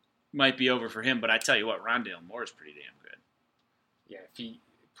might be over for him, but I tell you what, Rondale Moore is pretty damn good. Yeah,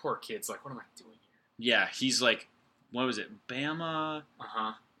 poor kid's like, what am I doing here? Yeah, he's like, what was it, Bama?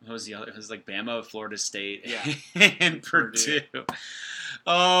 Uh-huh. What was the other? It was like Bama, Florida State, yeah. and Purdue.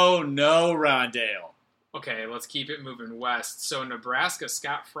 Oh, no, Rondale. Okay, let's keep it moving west. So Nebraska,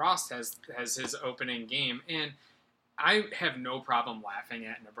 Scott Frost has his opening game, and I have no problem laughing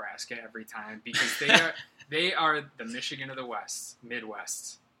at Nebraska every time because they are the Michigan of the West,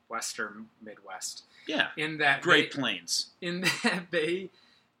 Midwest, Western Midwest. Yeah, in that Great Plains. In that they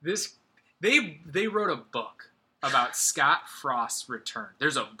wrote a book about Scott Frost's return.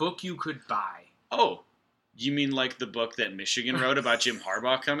 There's a book you could buy. Oh. You mean like the book that Michigan wrote about Jim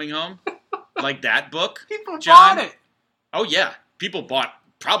Harbaugh coming home? Like that book? People John? bought it. Oh, yeah. People bought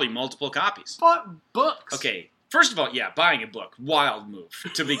probably multiple copies. Bought books. Okay. First of all, yeah, buying a book. Wild move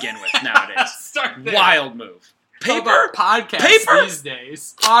to begin with nowadays. Start there. Wild move. Paper? Podcasts Paper? these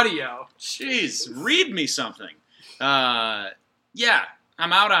days. Audio. Jeez. Read me something. Yeah,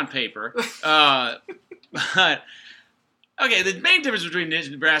 I'm out on paper. But... Okay, the main difference between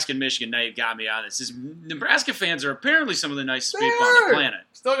Nebraska and Michigan, now you've got me on this, is Nebraska fans are apparently some of the nicest people on the planet.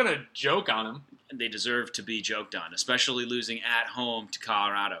 Still going to joke on them. And they deserve to be joked on, especially losing at home to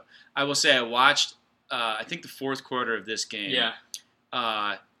Colorado. I will say I watched, I think, the fourth quarter of this game. Yeah.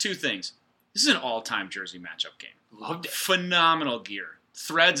 2 things. This is an all-time jersey matchup game. Loved it. Phenomenal gear.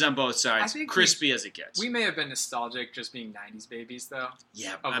 Threads on both sides, crispy as it gets. We may have been nostalgic just being 90s babies, though.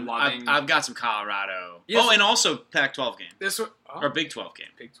 Yeah, I've got some Colorado. Yes. Oh, and also Pac-12 game. Or Big 12 game.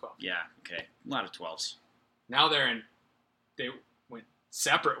 Big 12. Yeah, okay. A lot of 12s. Now they went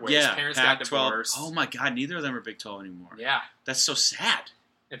separate ways. Yeah, Parents Pac-12. got divorced. Oh my God, neither of them are Big 12 anymore. Yeah. That's so sad.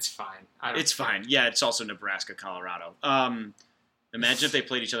 It's fine. It's fine. Yeah, it's also Nebraska, Colorado. Imagine if they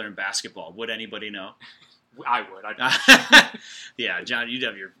played each other in basketball. Would anybody know? I would. Yeah, John,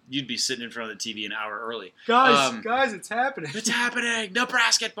 you'd be sitting in front of the TV an hour early. Guys, it's happening. It's happening.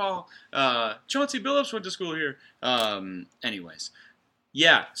 Nebraska ball. Chauncey Billups went to school here. Anyways.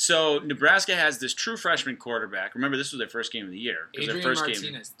 Yeah, so Nebraska has this true freshman quarterback. Remember, this was their first game of the year. Adrian their first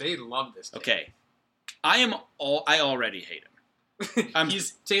Martinez. They love this game. Okay. I already hate him.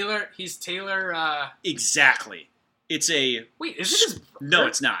 He's Taylor. Exactly. It's a... Wait, is it his brother? No,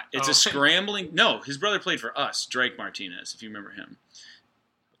 it's not. It's a scrambling... No, his brother played for us, Drake Martinez, if you remember him.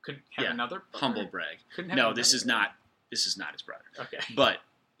 Couldn't have another brother? Humble brag. No, this is not his brother. Okay. But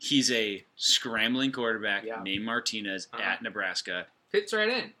he's a scrambling quarterback named Martinez at Nebraska. Fits right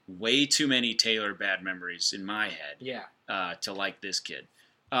in. Way too many Taylor bad memories in my head. Yeah. To like this kid.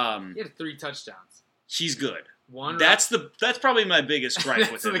 He had 3 touchdowns. He's good. That's probably my biggest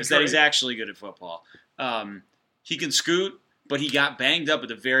gripe with him, is that he's actually good at football. He can scoot, but he got banged up at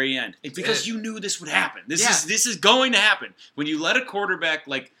the very end. It's because you knew this would happen. This is going to happen. When you let a quarterback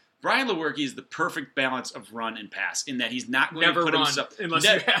like Brian Lewerke is the perfect balance of run and pass in that he's not going to put himself... unless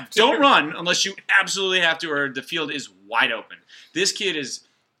you have to. Don't run unless you absolutely have to or the field is wide open. This kid is,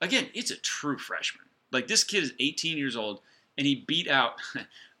 again, it's a true freshman. Like, this kid is 18 years old, and he beat out...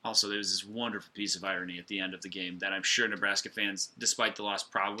 Also, there was this wonderful piece of irony at the end of the game that I'm sure Nebraska fans, despite the loss,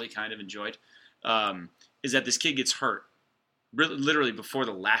 probably kind of enjoyed, is that this kid gets hurt literally before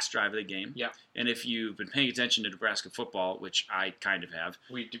the last drive of the game. Yeah. And if you've been paying attention to Nebraska football, which I kind of have.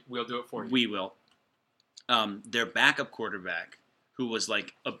 We'll do it for you. We will. Their backup quarterback, who was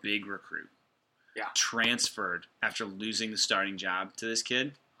like a big recruit, transferred after losing the starting job to this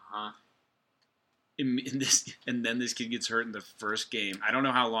kid. Uh-huh. And then this kid gets hurt in the first game. I don't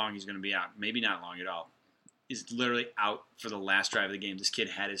know how long he's going to be out. Maybe not long at all. He's literally out for the last drive of the game. This kid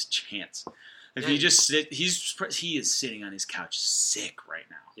had his chance. If he just he is sitting on his couch sick right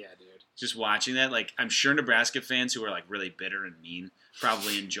now. Yeah, dude. Just watching that, like, I'm sure Nebraska fans who are like really bitter and mean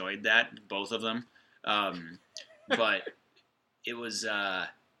probably enjoyed that, both of them. But it was.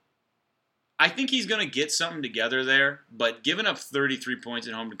 I think he's going to get something together there, but giving up 33 points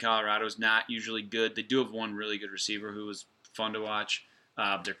at home to Colorado is not usually good. They do have one really good receiver who was fun to watch.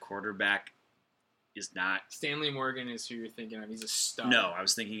 Their quarterback is not. Stanley Morgan is who you're thinking of. He's a stud. No, I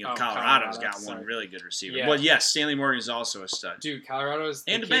was thinking of Colorado's got one really good receiver. Yeah. Well, yes, Stanley Morgan is also a stud. Dude, Colorado's...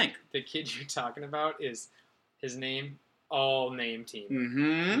 And a bank. The kid you're talking about is his name, all name team.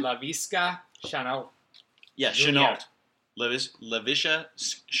 Mm-hmm. Laviska Shenault. Yeah, Shenault. Lavisha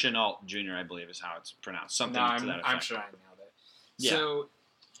Shenault Jr., I believe is how it's pronounced. Something to that effect. I'm sure I nailed it. Yeah. So,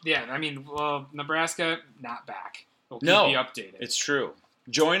 yeah, I mean, well, Nebraska, not back. We'll keep you updated. It's true.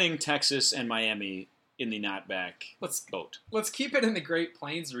 Joining Texas and Miami in the not back boat. Let's keep it in the Great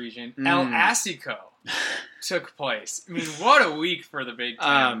Plains region. El Assico took place. I mean, what a week for the Big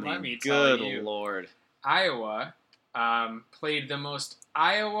Ten. Let me tell you. Good Lord. Iowa played the most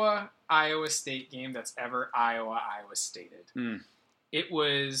Iowa State game that's ever Iowa Stated. It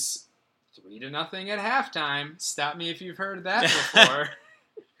was 3-0 at halftime. Stop me if you've heard that before.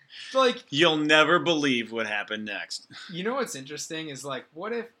 Like, you'll never believe what happened next. You know what's interesting is, like,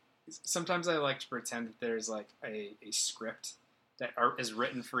 what if sometimes I like to pretend that there's like a script that is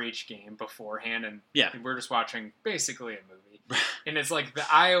written for each game beforehand, and we're just watching basically a movie. And it's like the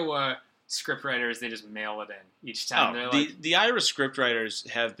Iowa scriptwriters, they just mail it in each time. The Iowa scriptwriters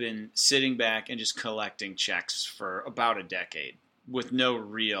have been sitting back and just collecting checks for about a decade with no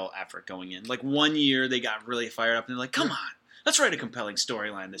real effort going in. Like, one year they got really fired up and they're like, come on, let's write a compelling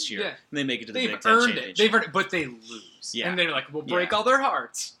storyline this year. Yeah. And they make it to the Big Ten Championship. They've earned it, but they lose. Yeah. And they're like, we'll break all their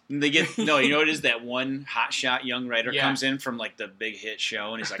hearts. And they get, you know what it is? That one hotshot young writer comes in from, like, the big hit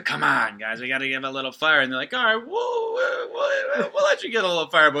show, and he's like, come on, guys, we got to give a little fire. And they're like, all right, we'll let you get a little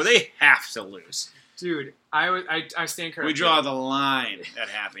fire, but they have to lose. Dude, I stand corrected. We draw the line at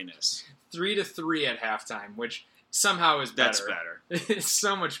happiness. 3-3 at halftime, which somehow is better. That's better. It's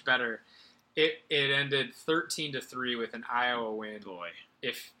so much better. It ended 13-3 with an Iowa win. Boy,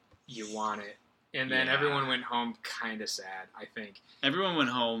 if you want it. And then everyone went home kind of sad, I think. Everyone went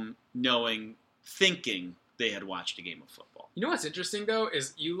home thinking they had watched a game of football. You know what's interesting, though,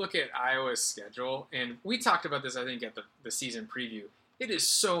 is you look at Iowa's schedule, and we talked about this, I think, at the season preview. It is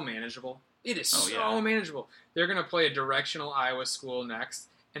so manageable. It is manageable. They're going to play a directional Iowa school next,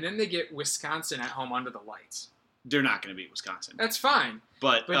 and then they get Wisconsin at home under the lights. They're not going to beat Wisconsin. That's fine.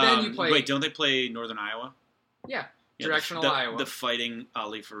 But then you play... Wait, don't they play Northern Iowa? Yeah. Directional Iowa. The fighting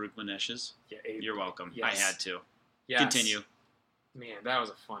Ali Farouk-Maneshes. Yeah, you're welcome. Yes. I had to. Yes. Continue. Man, that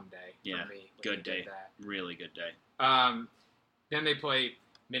was a fun day for me. Good day. Really good day. Then they play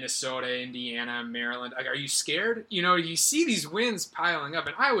Minnesota, Indiana, Maryland. Like, are you scared? You know, you see these wins piling up,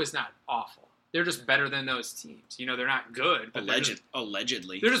 and Iowa's not awful. They're just better than those teams. You know, they're not good. But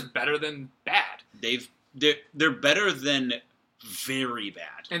allegedly. They're just better than bad. They're better than very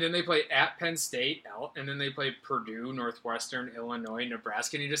bad. And then they play at Penn State, and then they play Purdue, Northwestern, Illinois,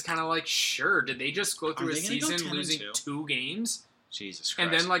 Nebraska, and you're just kind of like, sure, did they just go through a season losing 2 games? Jesus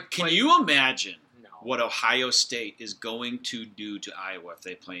Christ. And then, like, can you imagine? No. what Ohio State is going to do to Iowa if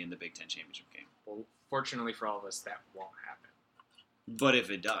they play in the Big Ten championship game. Well, fortunately for all of us, that won't happen. But if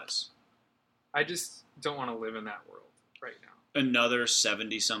it does, I just don't want to live in that world right now. another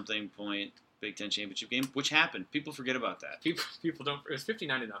 70-something point Big Ten championship game, which happened. People forget about that. People don't. It was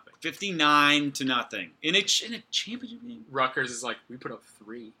 59-0. 59-0 in a championship game. Rutgers is like, we put up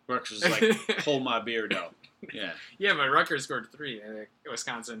 3. Rutgers is like, hold my beer, though. Yeah. Yeah, but Rutgers scored 3, and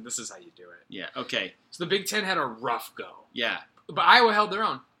Wisconsin, this is how you do it. Yeah. Okay. So the Big Ten had a rough go. Yeah. But Iowa held their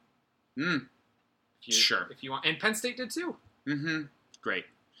own. Sure. If you want, and Penn State did too. Mm-hmm. Great.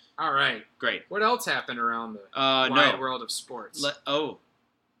 All right. Great. What else happened around the wide world of sports?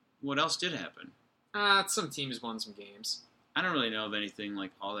 What else did happen? Some teams won some games. I don't really know of anything like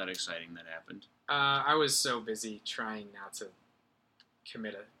all that exciting that happened. I was so busy trying not to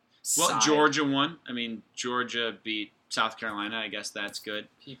commit a Well, side. Georgia won. I mean, Georgia beat South Carolina. I guess that's good.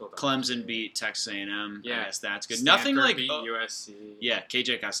 People don't Clemson beat Texas A&M. Yeah. I guess that's good. Stanford Nothing like beat USC. Yeah,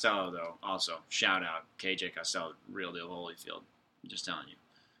 KJ Costello though. Also, shout out KJ Costello, real deal Holyfield. I'm just telling you.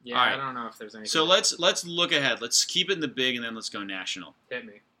 Yeah, All right. I don't know if there's anything. So let's look ahead. Let's keep it in the big, and then let's go national. Hit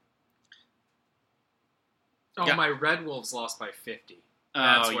me. Oh, Yeah. my Red Wolves lost by 50. Oh,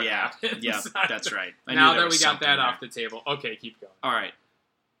 That's what yeah. happened. Yeah, that's right. I Now knew there that we was got something that there. off the table. Okay, keep going. All right.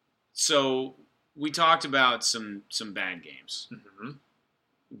 So we talked about some bad games. Mm-hmm.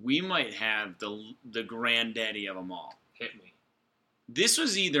 We might have the granddaddy of them all. Hit me. This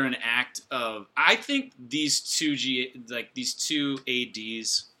was either an act of, I think these two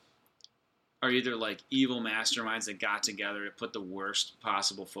ADs are either like evil masterminds that got together to put the worst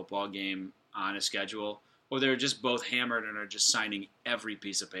possible football game on a schedule, or they're just both hammered and are just signing every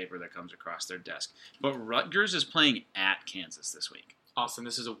piece of paper that comes across their desk. But Rutgers is playing at Kansas this week. Austin,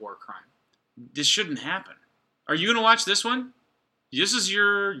 this is a war crime. This shouldn't happen. Are you going to watch this one? This is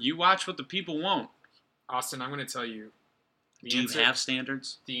you watch what the people won't. Austin, I'm going to tell you. Do you have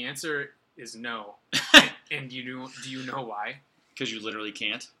standards? The answer is no. And do you know why? Because you literally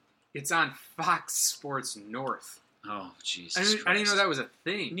can't. It's on Fox Sports North. Oh, Jesus I didn't know that was a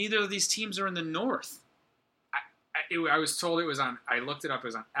thing. Neither of these teams are in the North. I was told it was on. I looked it up. It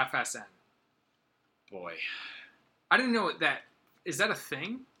was on FSN. Boy. I didn't know that. Is that a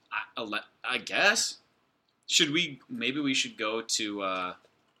thing? I guess. Maybe we should go to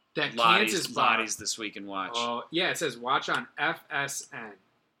That Kansas Lottie's this week and watch. Oh, yeah, it says watch on FSN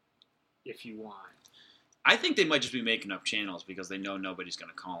if you want. I think they might just be making up channels because they know nobody's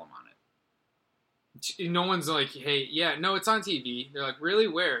going to call them on it. No one's like, hey, yeah, no, it's on TV. They're like, really?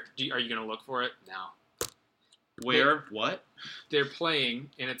 Where? Are you going to look for it? No. Where? What? They're playing,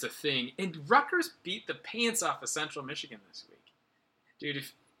 and it's a thing. And Rutgers beat the pants off of Central Michigan this week. Dude,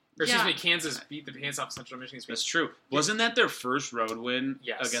 Kansas beat the pants off of Central Michigan this week. That's true. Wasn't that their first road win?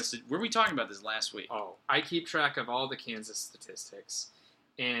 Yes. Against it? Were we talking about this last week? Oh, I keep track of all the Kansas statistics.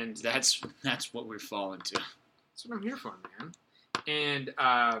 And That's what we're falling to. that's what I'm here for, man. And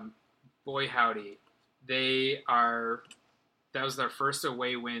boy, howdy, that was their first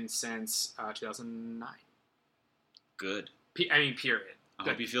away win since 2009. Good. Period. I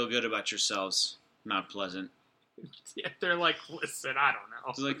hope you feel good about yourselves. Mount Pleasant. Yeah, they're like, listen, I don't know.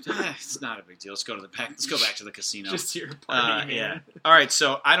 It's like, it's not a big deal. Let's go back to the casino. Just here to party, man. Yeah. All right,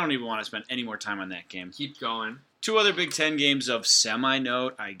 so I don't even want to spend any more time on that game. Keep going. 2 other Big Ten games of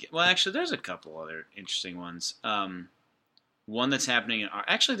semi-note. Well, actually, there's a couple other interesting ones. One that's happening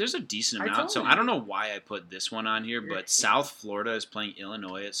actually, there's a decent amount. So I don't know why I put this one on here, but South Florida is playing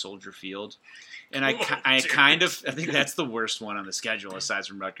Illinois at Soldier Field. And I think that's the worst one on the schedule aside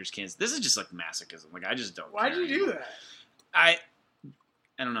from Rutgers, Kansas. This is just like masochism. Like, I just don't Why'd care you do that? I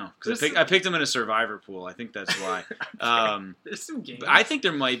don't know. Because I picked them in a survivor pool. I think that's why. There's some games. But I think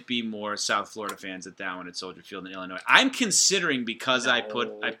there might be more South Florida fans at that one at Soldier Field in Illinois. I'm considering, because I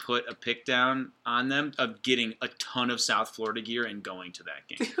put a pick down on them, of getting a ton of South Florida gear and going to that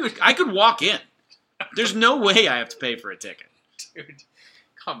game. Dude. I could walk in. There's no way I have to pay for a ticket. Dude,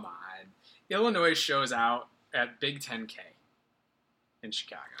 come on. Illinois shows out at Big 10K in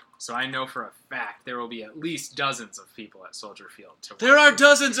Chicago. So I know for a fact there will be at least dozens of people at Soldier Field. There are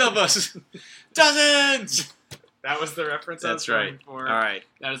dozens of us. Dozens! That was the reference That's I was right. going for. All right.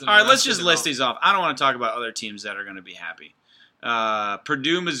 That is All right, let's just list these off. I don't want to talk about other teams that are going to be happy.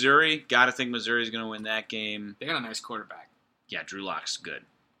 Purdue, Missouri. Got to think Missouri's going to win that game. They got a nice quarterback. Yeah, Drew Lock's good.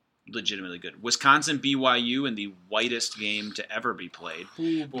 Legitimately good. Wisconsin, BYU in the whitest game to ever be played.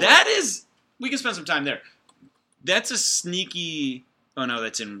 Ooh, boy. That is... We can spend some time there. That's a sneaky... Oh, no,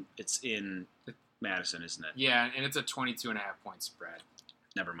 it's in Madison, isn't it? Yeah, and it's a 22.5 point spread.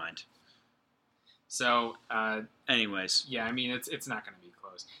 Never mind. So, Anyways. yeah, I mean, it's not going to be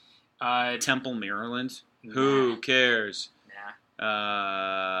close. Temple, Maryland. Nah. Who cares?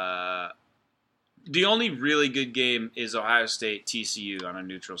 Nah. The only really good game is Ohio State TCU on a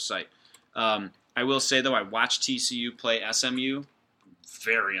neutral site. I will say, though, I watched TCU play SMU.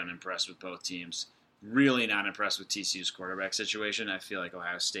 Very unimpressed with both teams. Really not impressed with TCU's quarterback situation. I feel like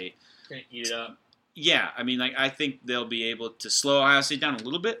Ohio State going to eat it up. Yeah, I mean, I think they'll be able to slow Ohio State down a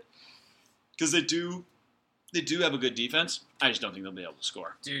little bit because they do have a good defense. I just don't think they'll be able to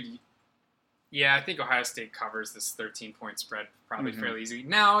score. Dude, yeah, I think Ohio State covers this 13-point spread probably fairly easily.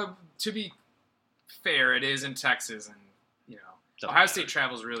 Now, to be fair, it is in Texas, and Ohio State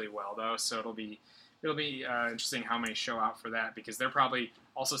travels really well though, so it'll be interesting how many show out for that because they're probably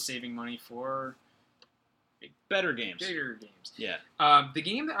also saving money for better games. Bigger games. Yeah. The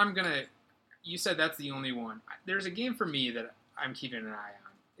game that you said that's the only one. There's a game for me that I'm keeping an eye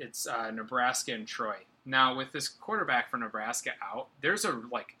on. It's Nebraska and Troy. Now, with this quarterback for Nebraska out, there's a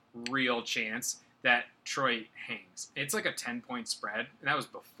real chance that Troy hangs. It's like a 10-point spread, and that was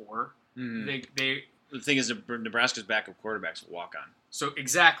before they. The thing is, Nebraska's backup quarterback's a walk-on. So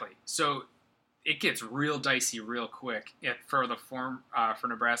exactly. So it gets real dicey real quick for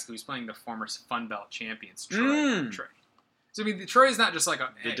Nebraska, who's playing the former Fun Belt champions, Troy. So I mean, Troy is not just like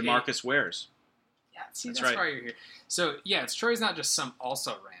the DeMarcus Wares. Yeah, see, that's right. Why you're here. So yeah, Troy's not just some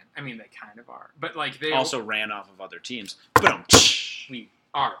also ran. I mean, they kind of are, but they also ran off of other teams. Boom. We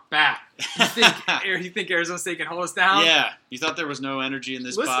are back. You think Arizona State can hold us down? Yeah. You thought there was no energy in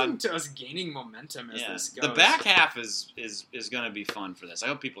this pod? Listen to us gaining momentum as this goes. The back half is going to be fun for this. I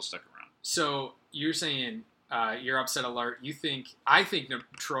hope people stick around. So you're saying you're upset alert. I think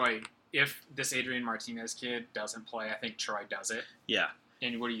Troy, if this Adrian Martinez kid doesn't play, I think Troy does it. Yeah.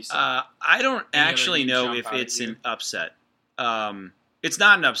 And what do you say? I don't actually know if it's an upset. It's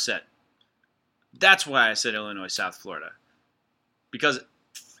not an upset. That's why I said Illinois, South Florida. Because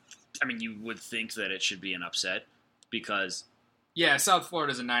you would think that it should be an upset because... Yeah, South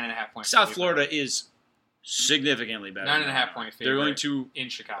Florida is a 9.5 point South Florida is significantly better. 9.5 point favorite. They're going to in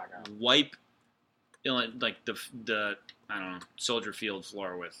Chicago wipe the Soldier Field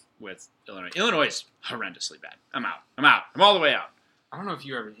floor with Illinois. Illinois is horrendously bad. I'm out. I'm all the way out. I don't know if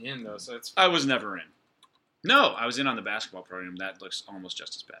you were ever in though, so it's... I was never in. No, I was in on the basketball program. That looks almost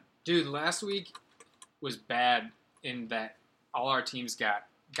just as bad. Dude, last week was bad in that all our teams got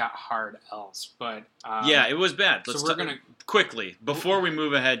hard L's, but yeah, it was bad. Let's we're gonna quickly before we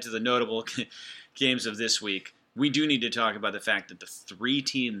move ahead to the notable games of this week. We do need to talk about the fact that the three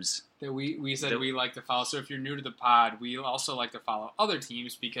teams that we said we like to follow. So if you're new to the pod, we also like to follow other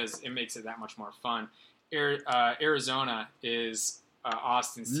teams because it makes it that much more fun. Arizona is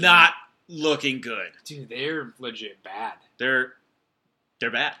Austin's team. Not looking good, dude. They're legit bad. They're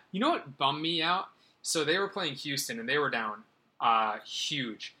bad. You know what bummed me out? So they were playing Houston and they were down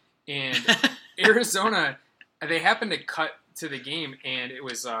huge. And Arizona, they happened to cut to the game and it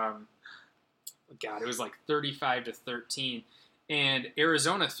was it was like 35-13. And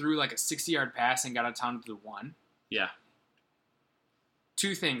Arizona threw like a 60-yard pass and got a ton to the one. Yeah.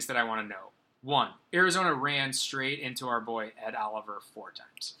 Two things that I want to know. One, Arizona ran straight into our boy Ed Oliver 4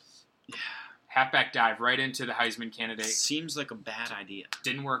 times. Yeah. Halfback dive right into the Heisman candidate. Seems like a bad idea.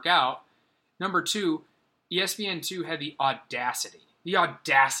 Didn't work out. Number two, ESPN2 had the audacity,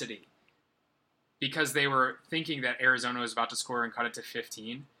 because they were thinking that Arizona was about to score and cut it to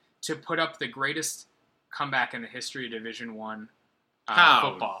 15, to put up the greatest comeback in the history of Division I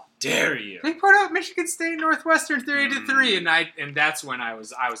football. Dare you? They put up Michigan State Northwestern 3-3, and that's when I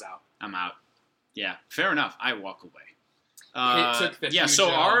was out. I'm out. Yeah, fair enough. I walk away. It took the huge so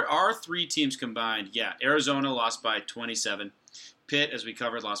L. our three teams combined, Arizona lost by 27. Pitt, as we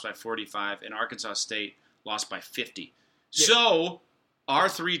covered, lost by 45. And Arkansas State lost by 50. Yeah. So our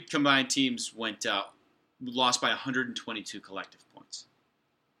three combined teams lost by 122 collective points.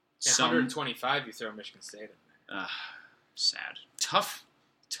 125 you throw Michigan State in there. Sad. Tough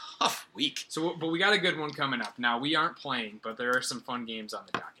week. So, but we got a good one coming up. Now, we aren't playing, but there are some fun games on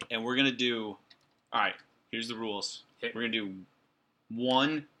the docket. And we're going to do... All right, here's the rules. We're going to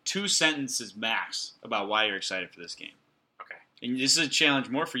do 2 sentences max about why you're excited for this game. Okay. And this is a challenge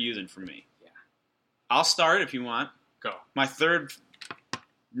more for you than for me. Yeah. I'll start if you want. Go. My third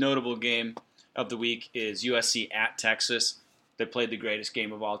notable game of the week is USC at Texas. They played the greatest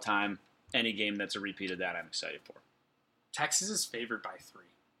game of all time. Any game that's a repeat of that, I'm excited for. Texas is favored by 3.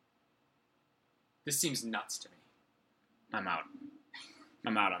 This seems nuts to me. I'm out.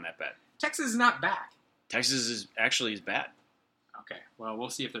 I'm out on that bet. Texas is not back. Texas is bad. Okay, well, we'll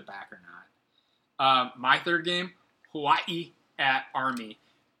see if they're back or not. My third game, Hawaii at Army.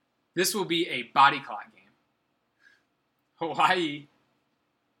 This will be a body clock game. Hawaii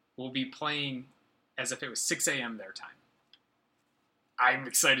will be playing as if it was 6 a.m. their time. I'm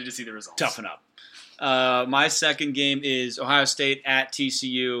excited to see the results. Toughen up. My second game is Ohio State at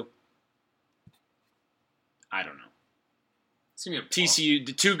TCU. I don't know. It's gonna be TCU,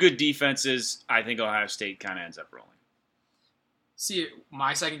 the two good defenses. I think Ohio State kind of ends up rolling. See,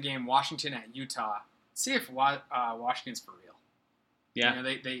 my second game, Washington at Utah. See if Washington's for real. Yeah. You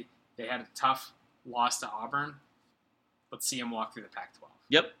know, they had a tough loss to Auburn. Let's see them walk through the Pac-12.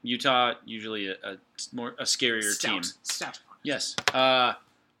 Yep. Utah, usually a scarier team. Stout. Yes.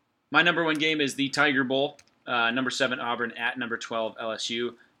 My number one game is the Tiger Bowl. Number 7 Auburn at number 12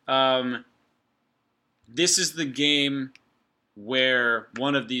 LSU. This is the game where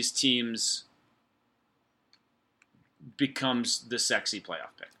one of these teams becomes the sexy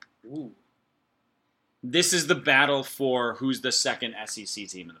playoff pick. Ooh. This is the battle for who's the second SEC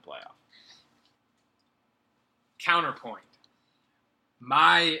team in the playoff. Counterpoint.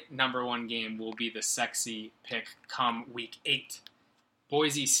 My number one game will be the sexy pick come week 8.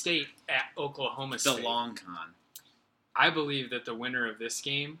 Boise State at Oklahoma State. The long con. I believe that the winner of this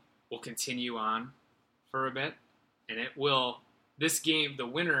game will continue on for a bit, and it will. This game, the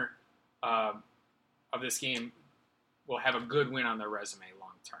winner of this game, will have a good win on their resume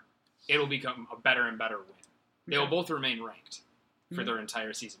long term. It will become a better and better win. They will both remain ranked for their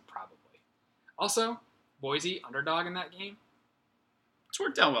entire season, probably. Also, Boise underdog in that game. It's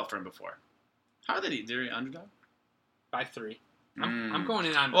worked out well for him before. How are they? They're underdog by 3. I'm going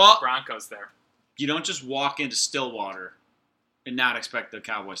in on Broncos there. You don't just walk into Stillwater and not expect the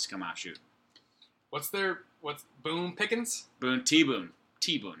Cowboys to come out shoot. What's Boone Pickens? T-Boone.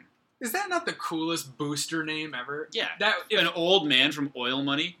 Is that not the coolest booster name ever? Yeah. An old man from oil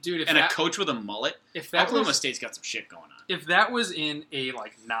money, dude, a coach with a mullet. Oklahoma State's got some shit going on. If that was in a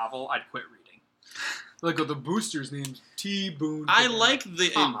novel, I'd quit reading. The booster's name's T-Boone. I like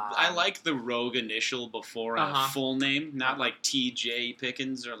the rogue initial before a full name, not like T.J.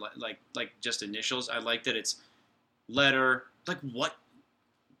 Pickens or like just initials. I like that it's letter. What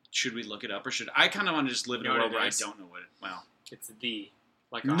should we look it up or should I kind of want to just live in a world where I don't know what it? Well, it's the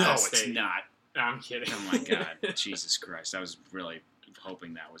no, it's not. I'm kidding. Oh my god, Jesus Christ! I was really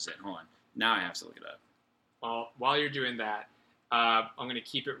hoping that was it. Hold on, now I have to look it up. Well, while you're doing that, I'm going to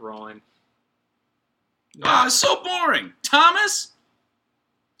keep it rolling. It's so boring. Thomas?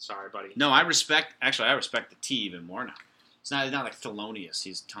 Sorry, buddy. No, I respect the T even more now. It's not like Thelonious.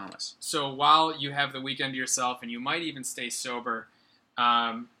 He's Thomas. So while you have the weekend to yourself, and you might even stay sober,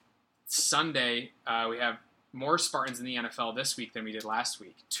 Sunday we have more Spartans in the NFL this week than we did last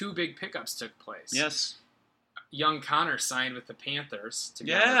week. 2 big pickups took place. Yes. Young Connor signed with the Panthers to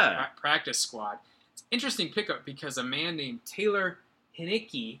get on the practice squad. It's an interesting pickup because a man named Taylor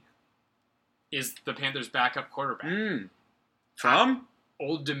Heinicke is the Panthers' backup quarterback. From?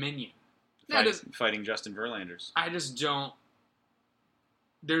 Old Dominion. Fighting Justin Verlanders. I just don't...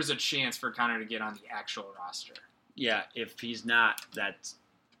 There's a chance for Connor to get on the actual roster. Yeah, if he's not, that's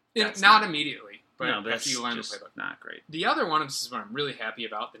not immediatly, but that's after you learn the just playbook. Not great. The other one, this is what I'm really happy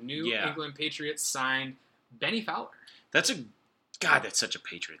about. The New England Patriots signed Benny Fowler. That's such a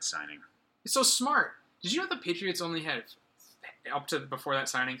Patriots signing. It's so smart. Did you know the Patriots only had... up to before that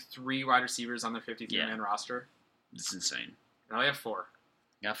signing, 3 wide receivers on their 53-man roster. It's insane. Now they have 4.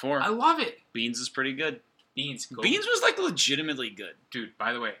 Got 4. I love it. Beans is pretty good. Beans was legitimately good. Dude,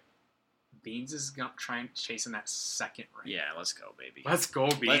 by the way, Beans is chasing that second ring. Yeah, let's go, baby. Let's go,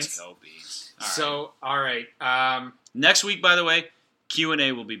 Beans. All right. Next week, by the way,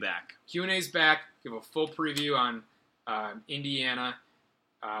 Q&A will be back. Q&A's back. Give a full preview on Indiana.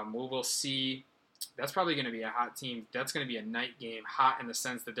 We will see... That's probably going to be a hot team. That's going to be a night game. Hot in the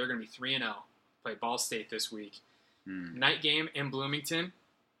sense that they're going to be 3-0. Play Ball State this week. Night game in Bloomington.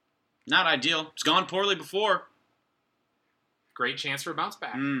 Not ideal. It's gone poorly before. Great chance for a bounce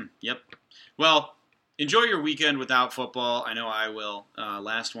back. Yep. Well, enjoy your weekend without football. I know I will.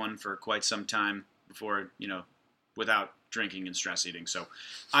 Last one for quite some time before, without drinking and stress eating. So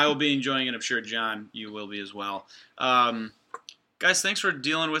I will be enjoying it. I'm sure, John, you will be as well. Guys, thanks for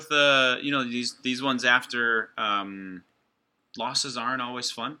dealing with these ones after losses aren't always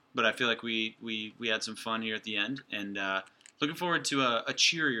fun, but I feel like we had some fun here at the end, and looking forward to a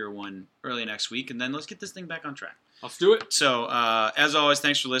cheerier one early next week, and then let's get this thing back on track. Let's do it. So, as always,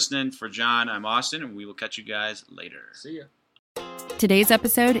 thanks for listening. For John, I'm Austin, and we will catch you guys later. See ya. Today's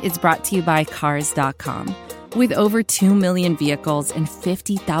episode is brought to you by Cars.com. With over 2 million vehicles and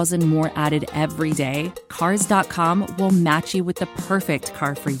 50,000 more added every day, Cars.com will match you with the perfect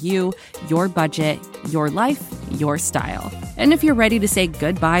car for you, your budget, your life, your style. And if you're ready to say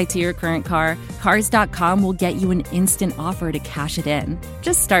goodbye to your current car, Cars.com will get you an instant offer to cash it in.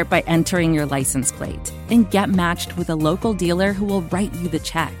 Just start by entering your license plate and get matched with a local dealer who will write you the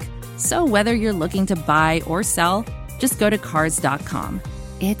check. So whether you're looking to buy or sell, just go to Cars.com.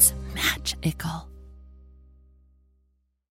 It's magical.